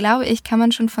herangeht, dann glaube ich, kann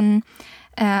man schon von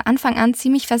Anfang an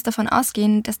ziemlich fest davon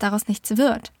ausgehen, dass daraus nichts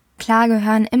wird. Klar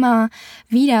gehören immer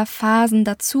wieder Phasen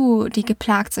dazu, die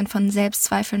geplagt sind von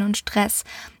Selbstzweifeln und Stress.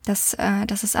 Das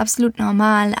ist absolut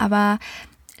normal, aber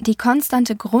die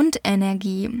konstante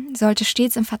Grundenergie sollte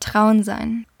stets im Vertrauen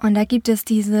sein. Und da gibt es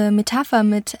diese Metapher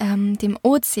mit dem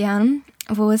Ozean,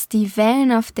 wo es die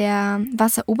Wellen auf der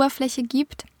Wasseroberfläche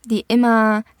gibt, die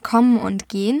immer kommen und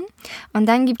gehen. Und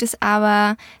dann gibt es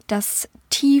aber das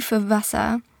tiefe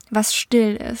Wasser, was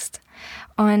still ist.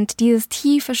 Und dieses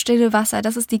tiefe, stille Wasser,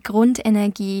 das ist die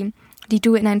Grundenergie, die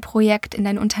du in ein Projekt, in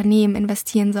dein Unternehmen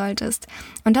investieren solltest.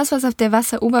 Und das, was auf der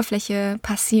Wasseroberfläche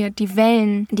passiert, die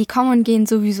Wellen, die kommen und gehen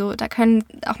sowieso. Da können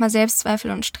auch mal Selbstzweifel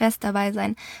und Stress dabei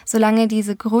sein, solange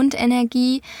diese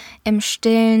Grundenergie im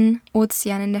stillen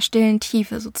Ozean, in der stillen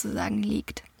Tiefe sozusagen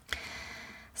liegt.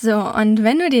 So, und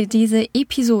wenn du dir diese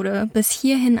Episode bis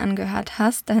hierhin angehört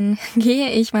hast, dann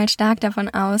gehe ich mal stark davon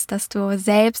aus, dass du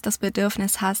selbst das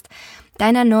Bedürfnis hast,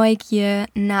 deiner Neugier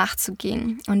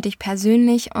nachzugehen und dich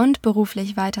persönlich und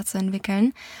beruflich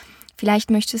weiterzuentwickeln.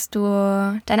 Vielleicht möchtest du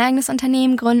dein eigenes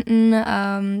Unternehmen gründen,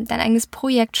 dein eigenes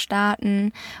Projekt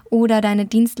starten oder deine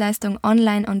Dienstleistung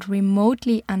online und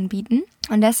remotely anbieten.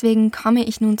 Und deswegen komme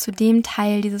ich nun zu dem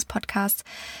Teil dieses Podcasts,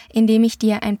 in dem ich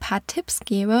dir ein paar Tipps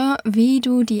gebe, wie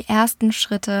du die ersten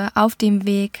Schritte auf dem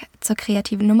Weg zur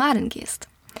kreativen Nomadin gehst.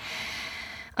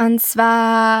 Und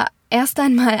zwar erst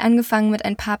einmal angefangen mit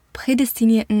ein paar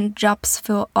prädestinierten Jobs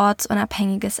für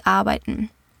ortsunabhängiges Arbeiten.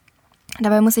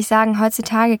 Dabei muss ich sagen,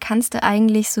 heutzutage kannst du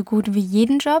eigentlich so gut wie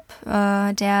jeden Job,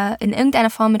 der in irgendeiner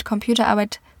Form mit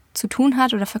Computerarbeit zu tun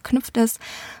hat oder verknüpft ist,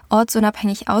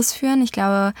 ortsunabhängig ausführen. Ich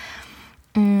glaube,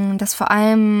 dass vor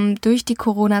allem durch die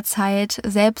Corona-Zeit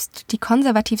selbst die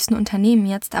konservativsten Unternehmen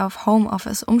jetzt auf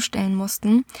Homeoffice umstellen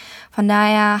mussten. Von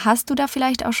daher hast du da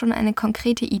vielleicht auch schon eine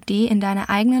konkrete Idee in deiner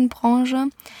eigenen Branche.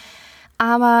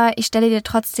 Aber ich stelle dir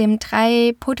trotzdem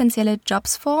 3 potenzielle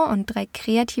Jobs vor und 3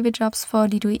 kreative Jobs vor,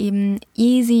 die du eben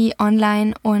easy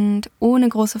online und ohne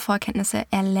große Vorkenntnisse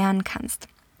erlernen kannst.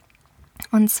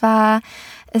 Und zwar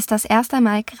ist das erst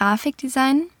einmal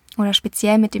Grafikdesign oder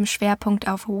speziell mit dem Schwerpunkt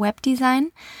auf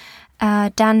Webdesign,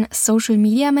 dann Social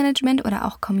Media Management oder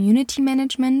auch Community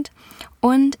Management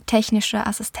und technische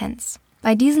Assistenz.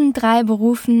 Bei diesen 3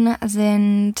 Berufen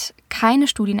sind keine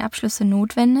Studienabschlüsse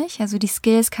notwendig. Also die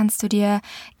Skills kannst du dir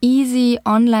easy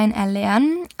online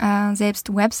erlernen.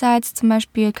 Selbst Websites zum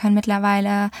Beispiel können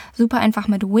mittlerweile super einfach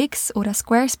mit Wix oder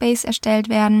Squarespace erstellt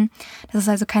werden. Das ist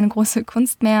also keine große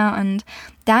Kunst mehr. Und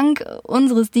dank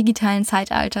unseres digitalen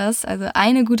Zeitalters, also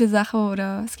eine gute Sache,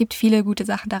 oder es gibt viele gute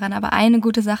Sachen daran, aber eine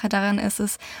gute Sache daran ist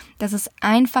es, dass es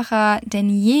einfacher denn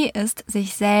je ist,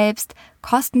 sich selbst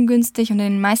kostengünstig und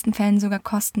in den meisten Fällen sogar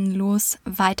kostenlos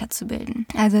weiterzubilden.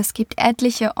 Also es gibt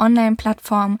etliche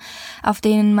Online-Plattformen, auf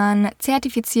denen man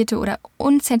zertifizierte oder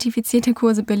unzertifizierte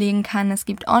Kurse belegen kann. Es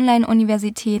gibt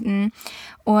Online-Universitäten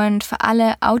und für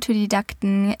alle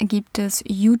Autodidakten gibt es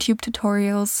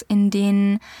YouTube-Tutorials, in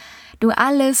denen du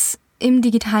alles im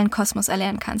digitalen Kosmos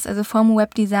erlernen kannst. Also vom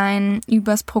Webdesign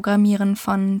übers Programmieren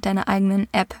von deiner eigenen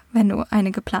App, wenn du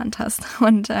eine geplant hast.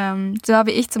 Und so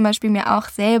habe ich zum Beispiel mir auch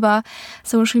selber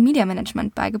Social Media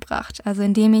Management beigebracht. Also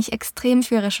indem ich extrem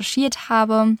viel recherchiert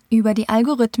habe über die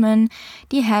Algorithmen,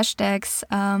 die Hashtags,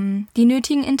 die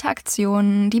nötigen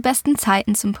Interaktionen, die besten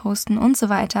Zeiten zum Posten und so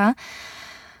weiter.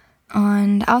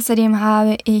 Und außerdem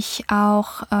habe ich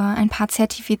auch ein paar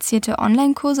zertifizierte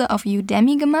Online-Kurse auf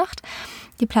Udemy gemacht.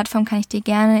 Die Plattform kann ich dir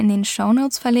gerne in den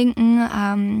Shownotes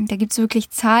verlinken. Da gibt es wirklich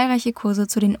zahlreiche Kurse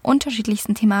zu den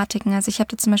unterschiedlichsten Thematiken. Also ich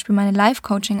habe da zum Beispiel meine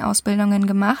Live-Coaching-Ausbildungen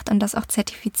gemacht und das auch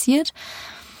zertifiziert.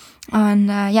 Und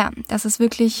das ist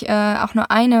wirklich auch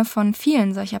nur eine von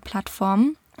vielen solcher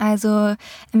Plattformen. Also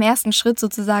im ersten Schritt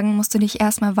sozusagen musst du dich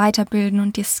erstmal weiterbilden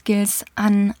und dir Skills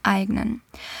aneignen.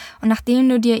 Und nachdem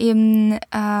du dir eben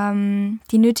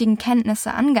die nötigen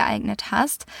Kenntnisse angeeignet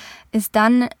hast, ist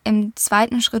dann im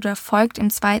zweiten Schritt oder folgt im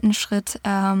zweiten Schritt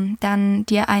dann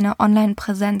dir eine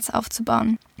Online-Präsenz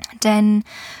aufzubauen. Denn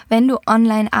wenn du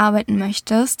online arbeiten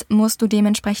möchtest, musst du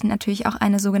dementsprechend natürlich auch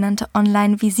eine sogenannte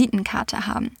Online-Visitenkarte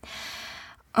haben.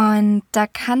 Und da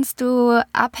kannst du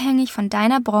abhängig von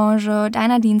deiner Branche,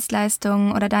 deiner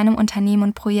Dienstleistung oder deinem Unternehmen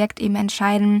und Projekt eben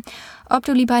entscheiden, ob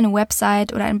du lieber eine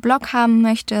Website oder einen Blog haben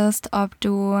möchtest, ob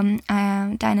du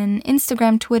deinen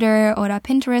Instagram, Twitter oder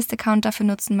Pinterest-Account dafür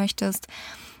nutzen möchtest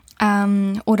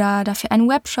oder dafür einen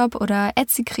Webshop oder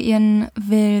Etsy kreieren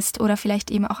willst oder vielleicht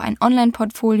eben auch ein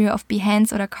Online-Portfolio auf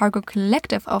Behance oder Cargo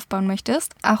Collective aufbauen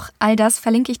möchtest. Auch all das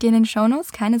verlinke ich dir in den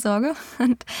Shownotes, keine Sorge.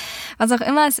 Und was auch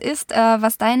immer es ist,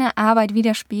 was deine Arbeit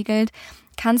widerspiegelt,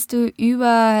 kannst du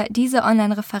über diese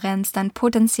Online-Referenz dann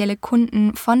potenzielle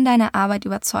Kunden von deiner Arbeit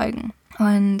überzeugen.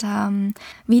 Und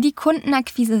wie die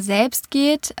Kundenakquise selbst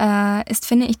geht, ist,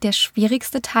 finde ich, der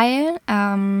schwierigste Teil.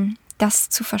 Das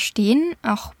zu verstehen,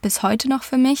 auch bis heute noch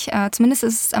für mich. Zumindest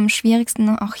ist es am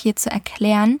schwierigsten auch hier zu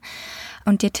erklären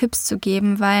und dir Tipps zu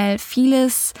geben, weil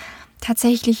vieles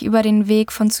tatsächlich über den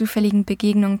Weg von zufälligen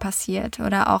Begegnungen passiert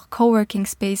oder auch Coworking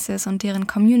Spaces und deren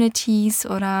Communities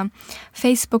oder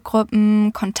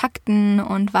Facebook-Gruppen, Kontakten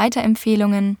und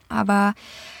Weiterempfehlungen. Aber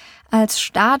als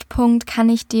Startpunkt kann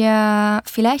ich dir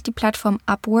vielleicht die Plattform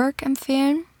Upwork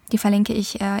empfehlen. Die verlinke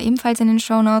ich ebenfalls in den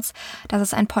Shownotes. Das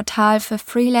ist ein Portal für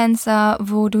Freelancer,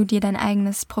 wo du dir dein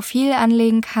eigenes Profil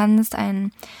anlegen kannst,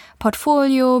 ein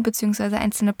Portfolio bzw.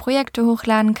 einzelne Projekte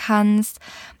hochladen kannst,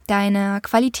 deine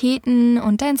Qualitäten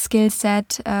und dein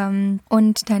Skillset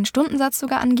und deinen Stundensatz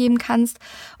sogar angeben kannst.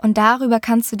 Und darüber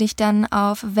kannst du dich dann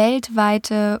auf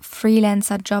weltweite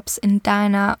Freelancer-Jobs in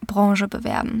deiner Branche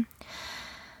bewerben.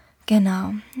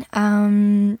 Genau.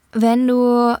 Wenn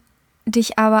du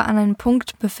dich aber an einem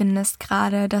Punkt befindest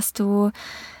gerade, dass du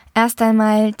erst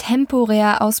einmal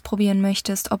temporär ausprobieren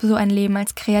möchtest, ob so ein Leben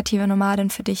als kreative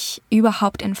Nomadin für dich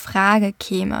überhaupt in Frage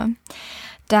käme,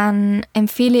 dann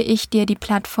empfehle ich dir, die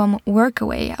Plattform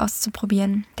Workaway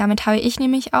auszuprobieren. Damit habe ich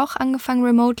nämlich auch angefangen,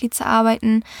 remotely zu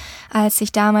arbeiten, als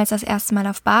ich damals das erste Mal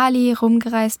auf Bali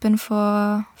rumgereist bin,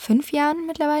 vor 5 Jahren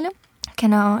mittlerweile.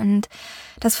 Genau, und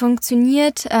das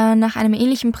funktioniert nach einem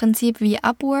ähnlichen Prinzip wie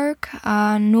Upwork,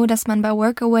 nur dass man bei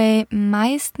Workaway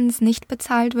meistens nicht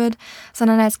bezahlt wird,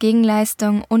 sondern als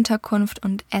Gegenleistung Unterkunft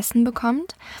und Essen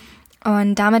bekommt.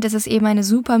 Und damit ist es eben eine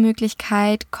super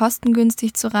Möglichkeit,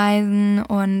 kostengünstig zu reisen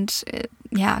und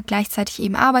gleichzeitig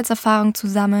eben Arbeitserfahrung zu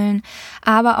sammeln,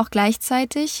 aber auch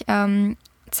gleichzeitig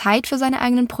Zeit für seine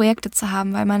eigenen Projekte zu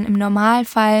haben, weil man im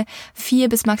Normalfall 4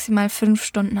 bis maximal 5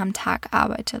 Stunden am Tag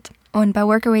arbeitet. Und bei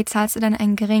Workaway zahlst du dann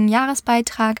einen geringen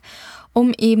Jahresbeitrag,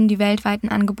 um eben die weltweiten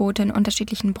Angebote in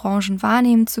unterschiedlichen Branchen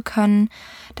wahrnehmen zu können.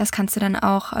 Das kannst du dann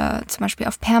auch zum Beispiel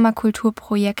auf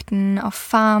Permakulturprojekten, auf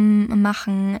Farmen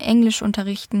machen, Englisch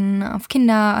unterrichten, auf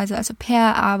Kinder, also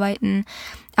Pair arbeiten,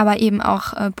 aber eben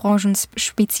auch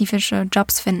branchenspezifische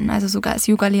Jobs finden, also sogar als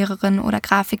Yoga-Lehrerin oder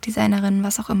Grafikdesignerin,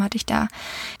 was auch immer dich da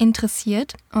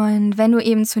interessiert. Und wenn du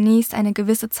eben zunächst eine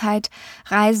gewisse Zeit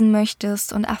reisen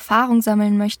möchtest und Erfahrung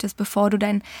sammeln möchtest, bevor du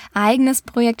dein eigenes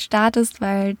Projekt startest,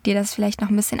 weil dir das vielleicht noch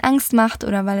ein bisschen Angst macht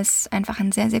oder weil es einfach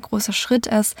ein sehr, sehr großer Schritt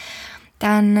ist,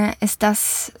 dann ist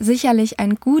das sicherlich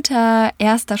ein guter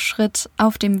erster Schritt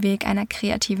auf dem Weg einer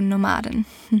kreativen Nomadin.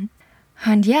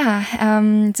 Und ja,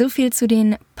 so viel zu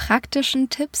den praktischen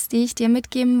Tipps, die ich dir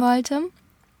mitgeben wollte.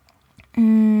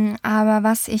 Aber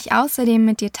was ich außerdem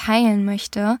mit dir teilen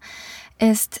möchte,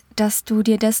 ist, dass du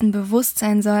dir dessen bewusst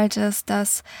sein solltest,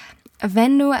 dass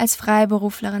wenn du als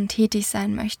Freiberuflerin tätig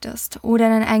sein möchtest oder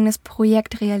dein eigenes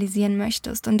Projekt realisieren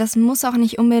möchtest, und das muss auch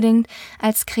nicht unbedingt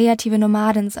als kreative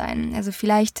Nomadin sein. Also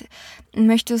vielleicht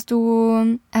möchtest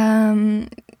du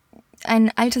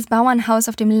ein altes Bauernhaus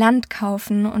auf dem Land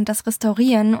kaufen und das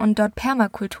restaurieren und dort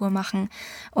Permakultur machen.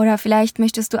 Oder vielleicht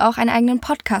möchtest du auch einen eigenen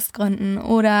Podcast gründen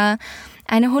oder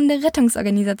eine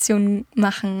Hunderettungsorganisation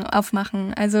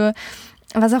aufmachen. Also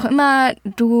was auch immer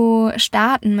du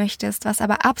starten möchtest, was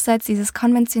aber abseits dieses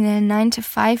konventionellen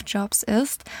 9-to-5-Jobs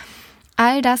ist,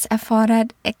 all das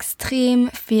erfordert extrem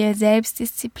viel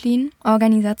Selbstdisziplin,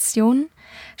 Organisation,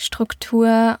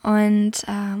 Struktur und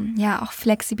auch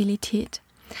Flexibilität.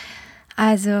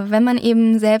 Also wenn man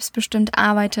eben selbstbestimmt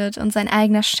arbeitet und sein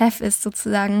eigener Chef ist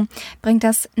sozusagen, bringt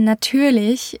das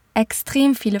natürlich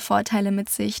extrem viele Vorteile mit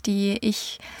sich, die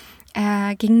ich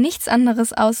gegen nichts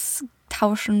anderes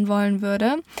austauschen wollen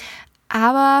würde.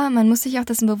 Aber man muss sich auch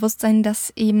dessen bewusst sein,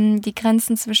 dass eben die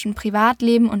Grenzen zwischen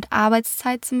Privatleben und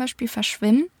Arbeitszeit zum Beispiel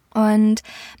verschwimmen und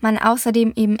man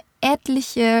außerdem eben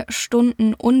etliche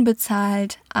Stunden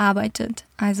unbezahlt arbeitet.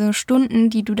 Also Stunden,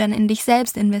 die du dann in dich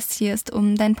selbst investierst,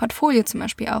 um dein Portfolio zum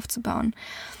Beispiel aufzubauen.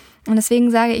 Und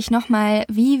deswegen sage ich nochmal,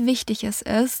 wie wichtig es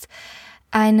ist,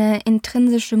 eine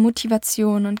intrinsische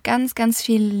Motivation und ganz, ganz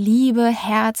viel Liebe,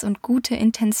 Herz und gute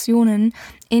Intentionen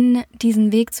in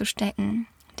diesen Weg zu stecken.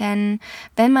 Denn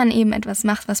wenn man eben etwas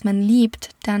macht, was man liebt,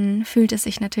 dann fühlt es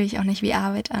sich natürlich auch nicht wie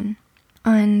Arbeit an.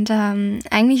 Und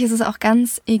eigentlich ist es auch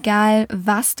ganz egal,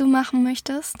 was du machen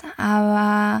möchtest,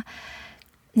 aber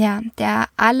ja, der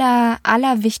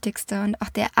allerwichtigste und auch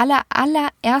der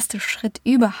allererste Schritt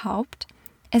überhaupt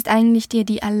ist eigentlich dir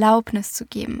die Erlaubnis zu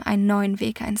geben, einen neuen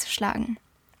Weg einzuschlagen.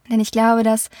 Denn ich glaube,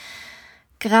 dass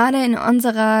gerade in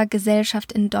unserer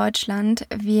Gesellschaft in Deutschland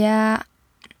wir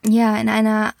in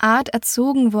einer Art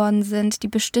erzogen worden sind, die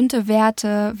bestimmte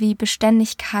Werte wie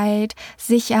Beständigkeit,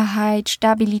 Sicherheit,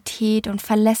 Stabilität und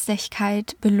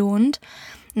Verlässlichkeit belohnt.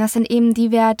 Und das sind eben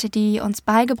die Werte, die uns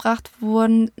beigebracht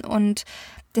wurden und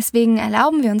deswegen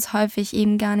erlauben wir uns häufig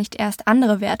eben gar nicht erst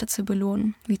andere Werte zu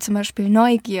belohnen, wie zum Beispiel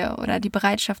Neugier oder die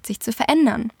Bereitschaft, sich zu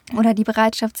verändern oder die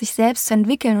Bereitschaft, sich selbst zu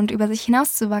entwickeln und über sich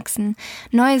hinauszuwachsen,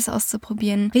 Neues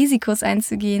auszuprobieren, Risikos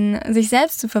einzugehen, sich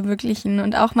selbst zu verwirklichen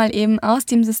und auch mal eben aus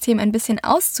dem System ein bisschen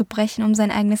auszubrechen, um sein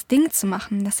eigenes Ding zu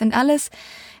machen. Das sind alles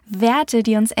Werte,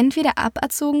 die uns entweder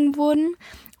aberzogen wurden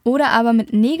oder aber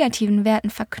mit negativen Werten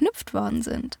verknüpft worden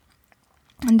sind.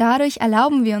 Und dadurch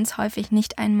erlauben wir uns häufig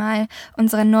nicht einmal,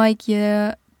 unserer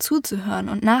Neugier zuzuhören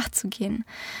und nachzugehen.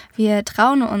 Wir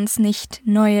trauen uns nicht,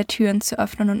 neue Türen zu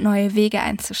öffnen und neue Wege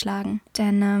einzuschlagen.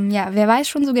 Denn wer weiß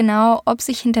schon so genau, ob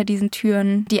sich hinter diesen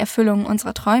Türen die Erfüllung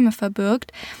unserer Träume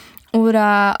verbirgt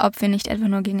oder ob wir nicht etwa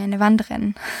nur gegen eine Wand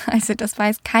rennen. Also das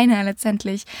weiß keiner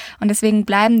letztendlich. Und deswegen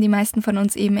bleiben die meisten von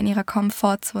uns eben in ihrer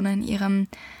Komfortzone, in ihrem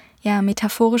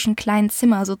metaphorischen kleinen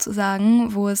Zimmer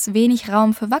sozusagen, wo es wenig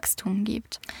Raum für Wachstum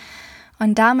gibt.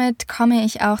 Und damit komme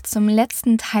ich auch zum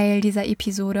letzten Teil dieser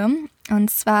Episode,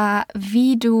 und zwar,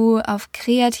 wie du auf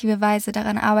kreative Weise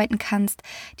daran arbeiten kannst,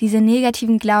 diese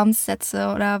negativen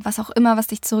Glaubenssätze oder was auch immer, was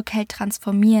dich zurückhält,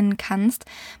 transformieren kannst,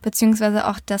 beziehungsweise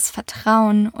auch das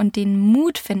Vertrauen und den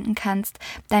Mut finden kannst,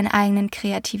 deinen eigenen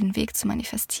kreativen Weg zu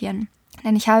manifestieren.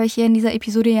 Denn ich habe hier in dieser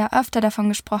Episode ja öfter davon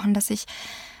gesprochen, dass ich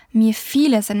mir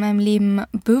vieles in meinem Leben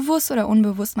bewusst oder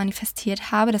unbewusst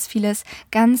manifestiert habe, dass vieles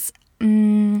ganz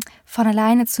von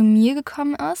alleine zu mir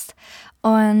gekommen ist.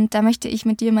 Und da möchte ich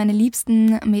mit dir meine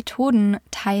liebsten Methoden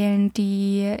teilen,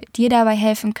 die dir dabei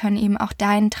helfen können, eben auch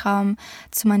deinen Traum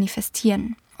zu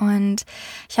manifestieren. Und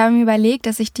ich habe mir überlegt,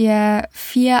 dass ich dir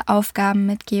 4 Aufgaben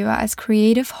mitgebe als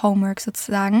Creative Homework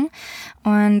sozusagen.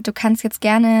 Und du kannst jetzt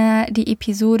gerne die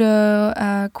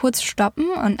Episode kurz stoppen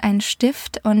und einen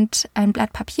Stift und ein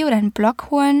Blatt Papier oder einen Block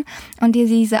holen und dir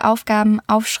diese Aufgaben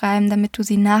aufschreiben, damit du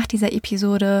sie nach dieser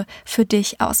Episode für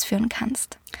dich ausführen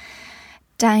kannst.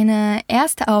 Deine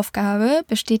erste Aufgabe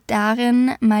besteht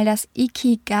darin, mal das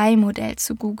Ikigai-Modell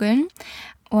zu googeln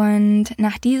und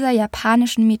nach dieser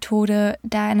japanischen Methode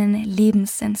deinen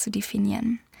Lebenssinn zu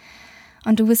definieren.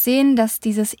 Und du wirst sehen, dass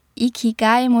dieses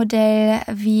Ikigai-Modell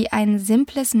wie ein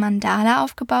simples Mandala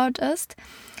aufgebaut ist,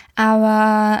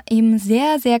 aber eben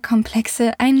sehr, sehr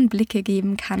komplexe Einblicke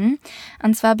geben kann.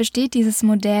 Und zwar besteht dieses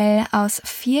Modell aus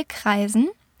 4 Kreisen,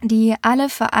 die alle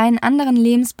für einen anderen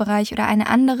Lebensbereich oder eine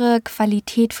andere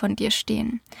Qualität von dir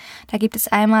stehen. Da gibt es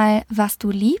einmal, was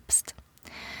du liebst,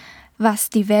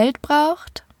 was die Welt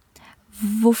braucht,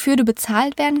 wofür du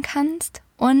bezahlt werden kannst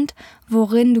und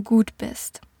worin du gut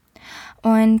bist.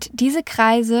 Und diese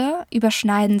Kreise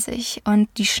überschneiden sich und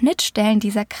die Schnittstellen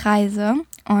dieser Kreise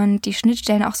und die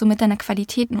Schnittstellen auch so mit deiner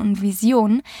Qualitäten und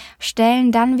Vision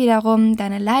stellen dann wiederum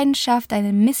deine Leidenschaft,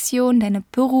 deine Mission, deine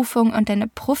Berufung und deine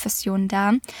Profession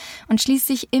dar. Und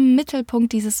schließlich im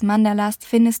Mittelpunkt dieses Mandalas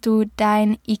findest du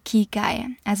dein Ikigai,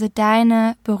 also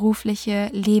deine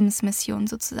berufliche Lebensmission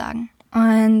sozusagen.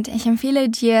 Und ich empfehle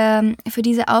dir für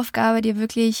diese Aufgabe, dir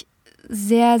wirklich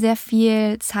sehr, sehr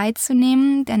viel Zeit zu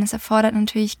nehmen, denn es erfordert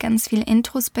natürlich ganz viel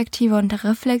Introspektive und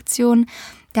Reflexion,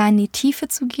 da in die Tiefe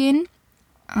zu gehen.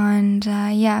 Und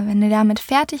wenn du damit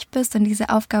fertig bist und diese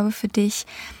Aufgabe für dich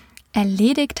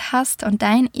erledigt hast und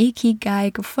dein Ikigai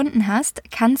gefunden hast,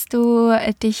 kannst du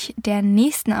dich der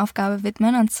nächsten Aufgabe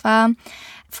widmen, und zwar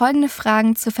folgende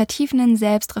Fragen zur vertiefenden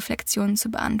Selbstreflexion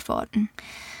zu beantworten.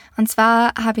 Und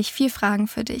zwar habe ich 4 Fragen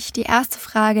für dich. Die erste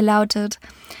Frage lautet: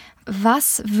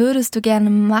 Was würdest du gerne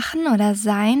machen oder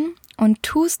sein und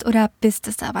tust oder bist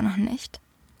es aber noch nicht?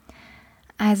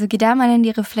 Also geh da mal in die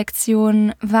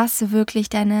Reflexion, was wirklich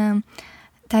dein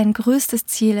größtes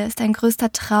Ziel ist, dein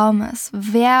größter Traum ist,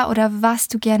 wer oder was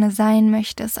du gerne sein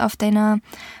möchtest auf deiner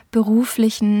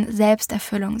beruflichen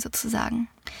Selbsterfüllung sozusagen.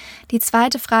 Die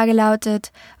zweite Frage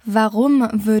lautet: Warum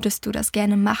würdest du das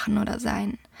gerne machen oder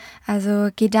sein? Also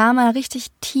geh da mal richtig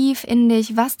tief in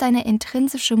dich, was deine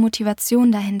intrinsische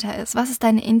Motivation dahinter ist. Was ist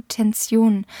deine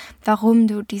Intention, warum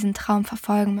du diesen Traum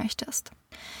verfolgen möchtest?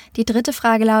 Die dritte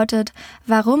Frage lautet: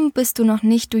 Warum bist du noch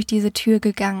nicht durch diese Tür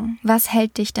gegangen? Was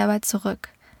hält dich dabei zurück?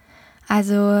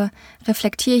 Also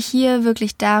reflektiere hier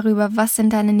wirklich darüber, was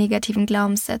sind deine negativen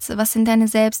Glaubenssätze, was sind deine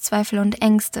Selbstzweifel und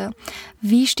Ängste?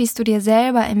 Wie stehst du dir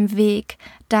selber im Weg,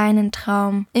 deinen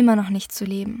Traum immer noch nicht zu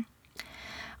leben?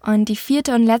 Und die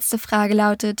vierte und letzte Frage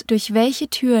lautet: Durch welche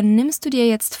Tür nimmst du dir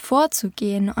jetzt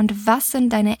vorzugehen und was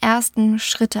sind deine ersten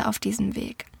Schritte auf diesem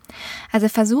Weg? Also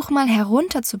versuch mal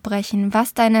herunterzubrechen,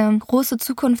 was deine große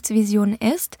Zukunftsvision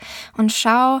ist, und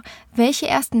schau, welche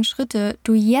ersten Schritte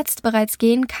du jetzt bereits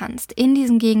gehen kannst in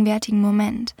diesem gegenwärtigen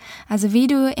Moment. Also wie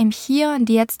du im Hier und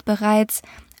Jetzt bereits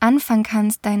anfangen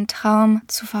kannst, deinen Traum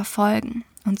zu verfolgen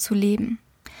und zu leben.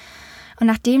 Und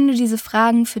nachdem du diese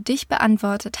Fragen für dich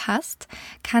beantwortet hast,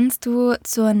 kannst du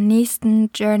zur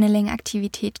nächsten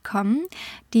Journaling-Aktivität kommen,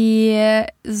 die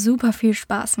super viel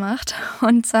Spaß macht.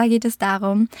 Und zwar geht es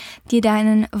darum, dir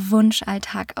deinen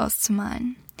Wunschalltag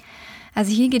auszumalen.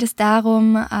 Also hier geht es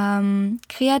darum,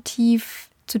 kreativ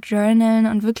zu journalen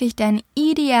und wirklich deinen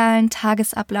idealen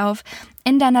Tagesablauf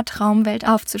in deiner Traumwelt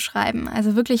aufzuschreiben.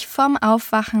 Also wirklich vom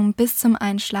Aufwachen bis zum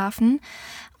Einschlafen.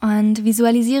 Und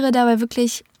visualisiere dabei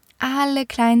wirklich alle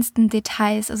kleinsten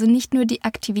Details, also nicht nur die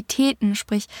Aktivitäten,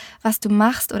 sprich, was du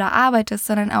machst oder arbeitest,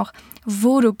 sondern auch,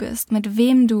 wo du bist, mit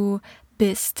wem du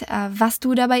bist, was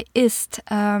du dabei isst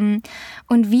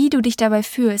und wie du dich dabei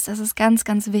fühlst. Das ist ganz,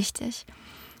 ganz wichtig.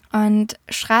 Und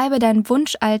schreibe deinen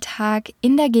Wunschalltag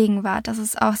in der Gegenwart. Das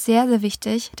ist auch sehr, sehr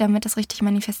wichtig, damit das richtig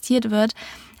manifestiert wird.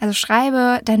 Also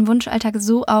schreibe deinen Wunschalltag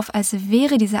so auf, als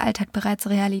wäre dieser Alltag bereits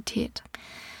Realität.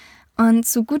 Und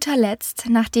zu guter Letzt,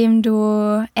 nachdem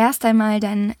du erst einmal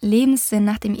deinen Lebenssinn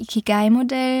nach dem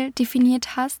Ikigai-Modell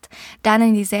definiert hast, dann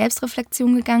in die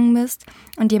Selbstreflexion gegangen bist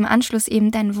und dir im Anschluss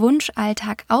eben deinen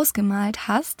Wunschalltag ausgemalt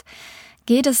hast,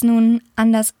 geht es nun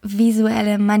an das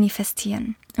visuelle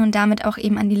Manifestieren und damit auch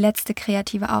eben an die letzte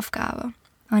kreative Aufgabe.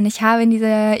 Und ich habe in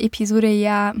dieser Episode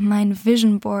ja mein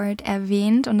Vision Board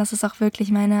erwähnt und das ist auch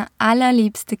wirklich meine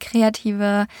allerliebste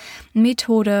kreative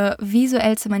Methode,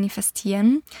 visuell zu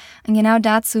manifestieren. Und genau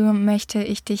dazu möchte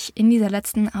ich dich in dieser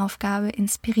letzten Aufgabe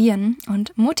inspirieren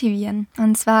und motivieren.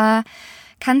 Und zwar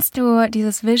kannst du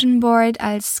dieses Vision Board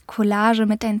als Collage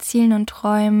mit deinen Zielen und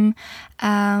Träumen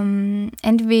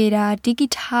entweder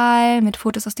digital mit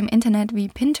Fotos aus dem Internet wie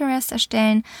Pinterest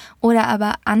erstellen oder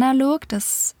aber analog.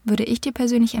 Das würde ich dir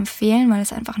persönlich empfehlen, weil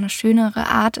es einfach eine schönere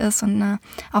Art ist und eine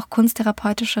auch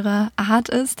kunsttherapeutischere Art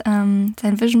ist, sein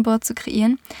Vision Board zu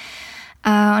kreieren.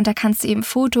 Und da kannst du eben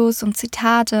Fotos und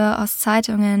Zitate aus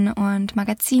Zeitungen und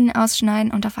Magazinen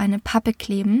ausschneiden und auf eine Pappe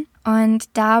kleben. Und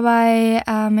dabei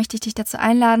möchte ich dich dazu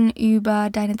einladen, über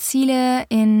deine Ziele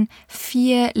in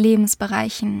 4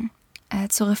 Lebensbereichen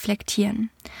zu reflektieren.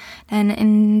 Denn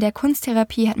in der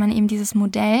Kunsttherapie hat man eben dieses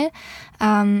Modell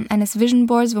eines Vision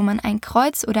Boards, wo man ein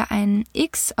Kreuz oder ein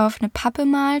X auf eine Pappe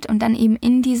malt und dann eben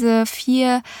in diese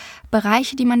 4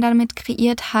 Bereiche, die man damit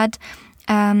kreiert hat,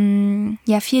 4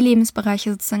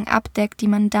 Lebensbereiche sozusagen abdeckt, die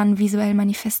man dann visuell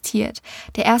manifestiert.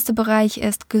 Der erste Bereich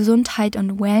ist Gesundheit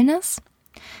und Wellness.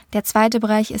 Der zweite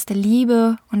Bereich ist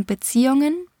Liebe und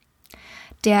Beziehungen.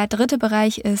 Der dritte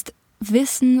Bereich ist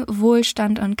Wissen,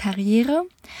 Wohlstand und Karriere.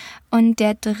 Und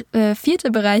der 4.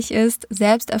 Bereich ist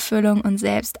Selbsterfüllung und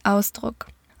Selbstausdruck.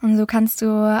 Und so kannst du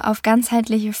auf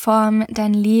ganzheitliche Form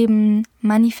dein Leben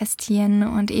manifestieren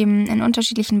und eben in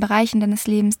unterschiedlichen Bereichen deines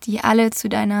Lebens, die alle zu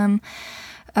deinem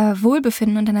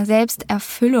Wohlbefinden und deiner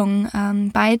Selbsterfüllung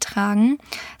beitragen,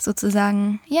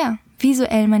 sozusagen,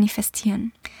 visuell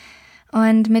manifestieren.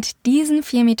 Und mit diesen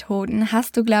 4 Methoden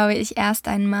hast du, glaube ich, erst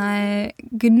einmal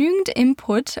genügend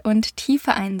Input und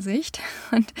tiefe Einsicht.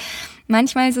 Und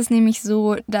manchmal ist es nämlich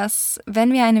so, dass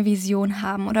wenn wir eine Vision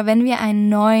haben oder wenn wir einen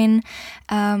neuen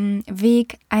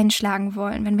Weg einschlagen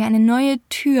wollen, wenn wir eine neue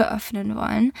Tür öffnen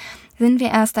wollen, sind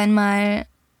wir erst einmal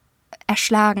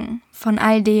erschlagen von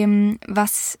all dem,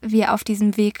 was wir auf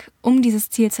diesem Weg, um dieses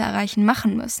Ziel zu erreichen,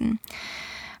 machen müssen.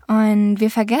 Und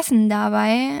wir vergessen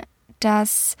dabei,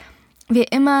 dass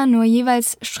wir immer nur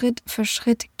jeweils Schritt für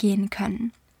Schritt gehen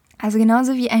können. Also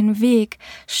genauso wie ein Weg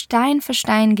Stein für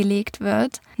Stein gelegt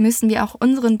wird, müssen wir auch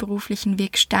unseren beruflichen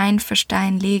Weg Stein für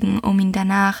Stein legen, um ihn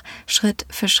danach Schritt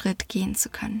für Schritt gehen zu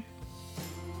können.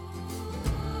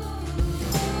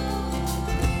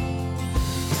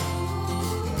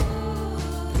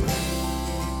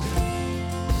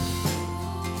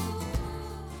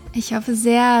 Ich hoffe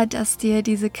sehr, dass dir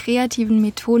diese kreativen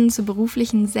Methoden zur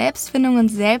beruflichen Selbstfindung und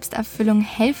Selbsterfüllung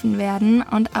helfen werden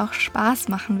und auch Spaß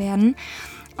machen werden.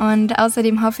 Und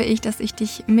außerdem hoffe ich, dass ich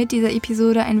dich mit dieser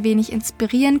Episode ein wenig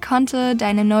inspirieren konnte,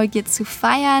 deine Neugier zu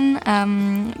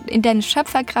feiern, in deine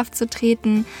Schöpferkraft zu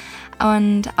treten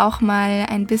und auch mal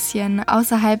ein bisschen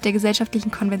außerhalb der gesellschaftlichen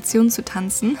Konvention zu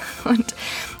tanzen und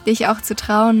dich auch zu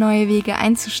trauen, neue Wege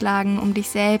einzuschlagen, um dich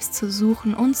selbst zu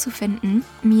suchen und zu finden.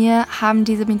 Mir haben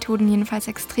diese Methoden jedenfalls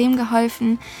extrem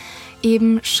geholfen,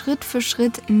 eben Schritt für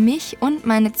Schritt mich und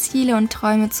meine Ziele und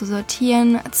Träume zu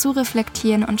sortieren, zu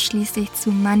reflektieren und schließlich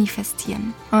zu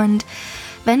manifestieren. Und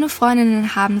wenn du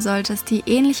Freundinnen haben solltest, die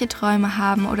ähnliche Träume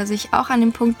haben oder sich auch an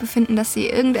dem Punkt befinden, dass sie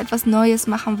irgendetwas Neues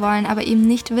machen wollen, aber eben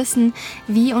nicht wissen,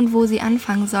 wie und wo sie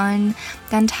anfangen sollen,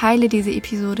 dann teile diese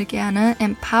Episode gerne.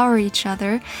 Empower each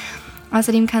other.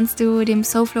 Außerdem kannst du dem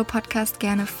Soulflow Podcast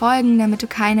gerne folgen, damit du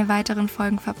keine weiteren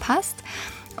Folgen verpasst.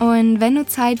 Und wenn du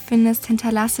Zeit findest,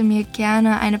 hinterlasse mir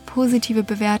gerne eine positive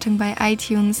Bewertung bei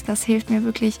iTunes. Das hilft mir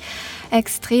wirklich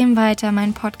extrem weiter,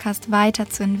 meinen Podcast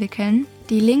weiterzuentwickeln.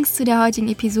 Die Links zu der heutigen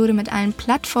Episode mit allen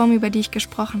Plattformen, über die ich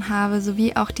gesprochen habe,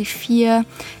 sowie auch die 4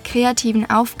 kreativen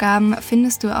Aufgaben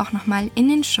findest du auch nochmal in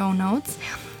den Shownotes.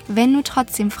 Wenn du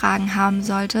trotzdem Fragen haben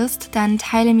solltest, dann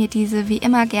teile mir diese wie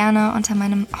immer gerne unter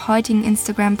meinem heutigen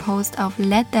Instagram-Post auf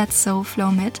Let That Soul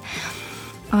Flow mit.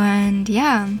 Und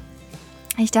ja,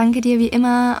 ich danke dir wie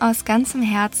immer aus ganzem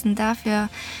Herzen dafür,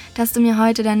 dass du mir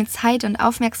heute deine Zeit und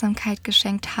Aufmerksamkeit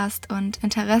geschenkt hast und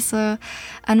Interesse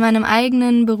an meinem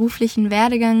eigenen beruflichen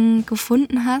Werdegang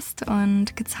gefunden hast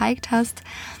und gezeigt hast.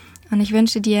 Und ich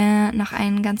wünsche dir noch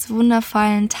einen ganz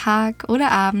wundervollen Tag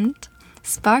oder Abend.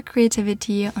 Spark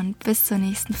Creativity und bis zur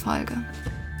nächsten Folge.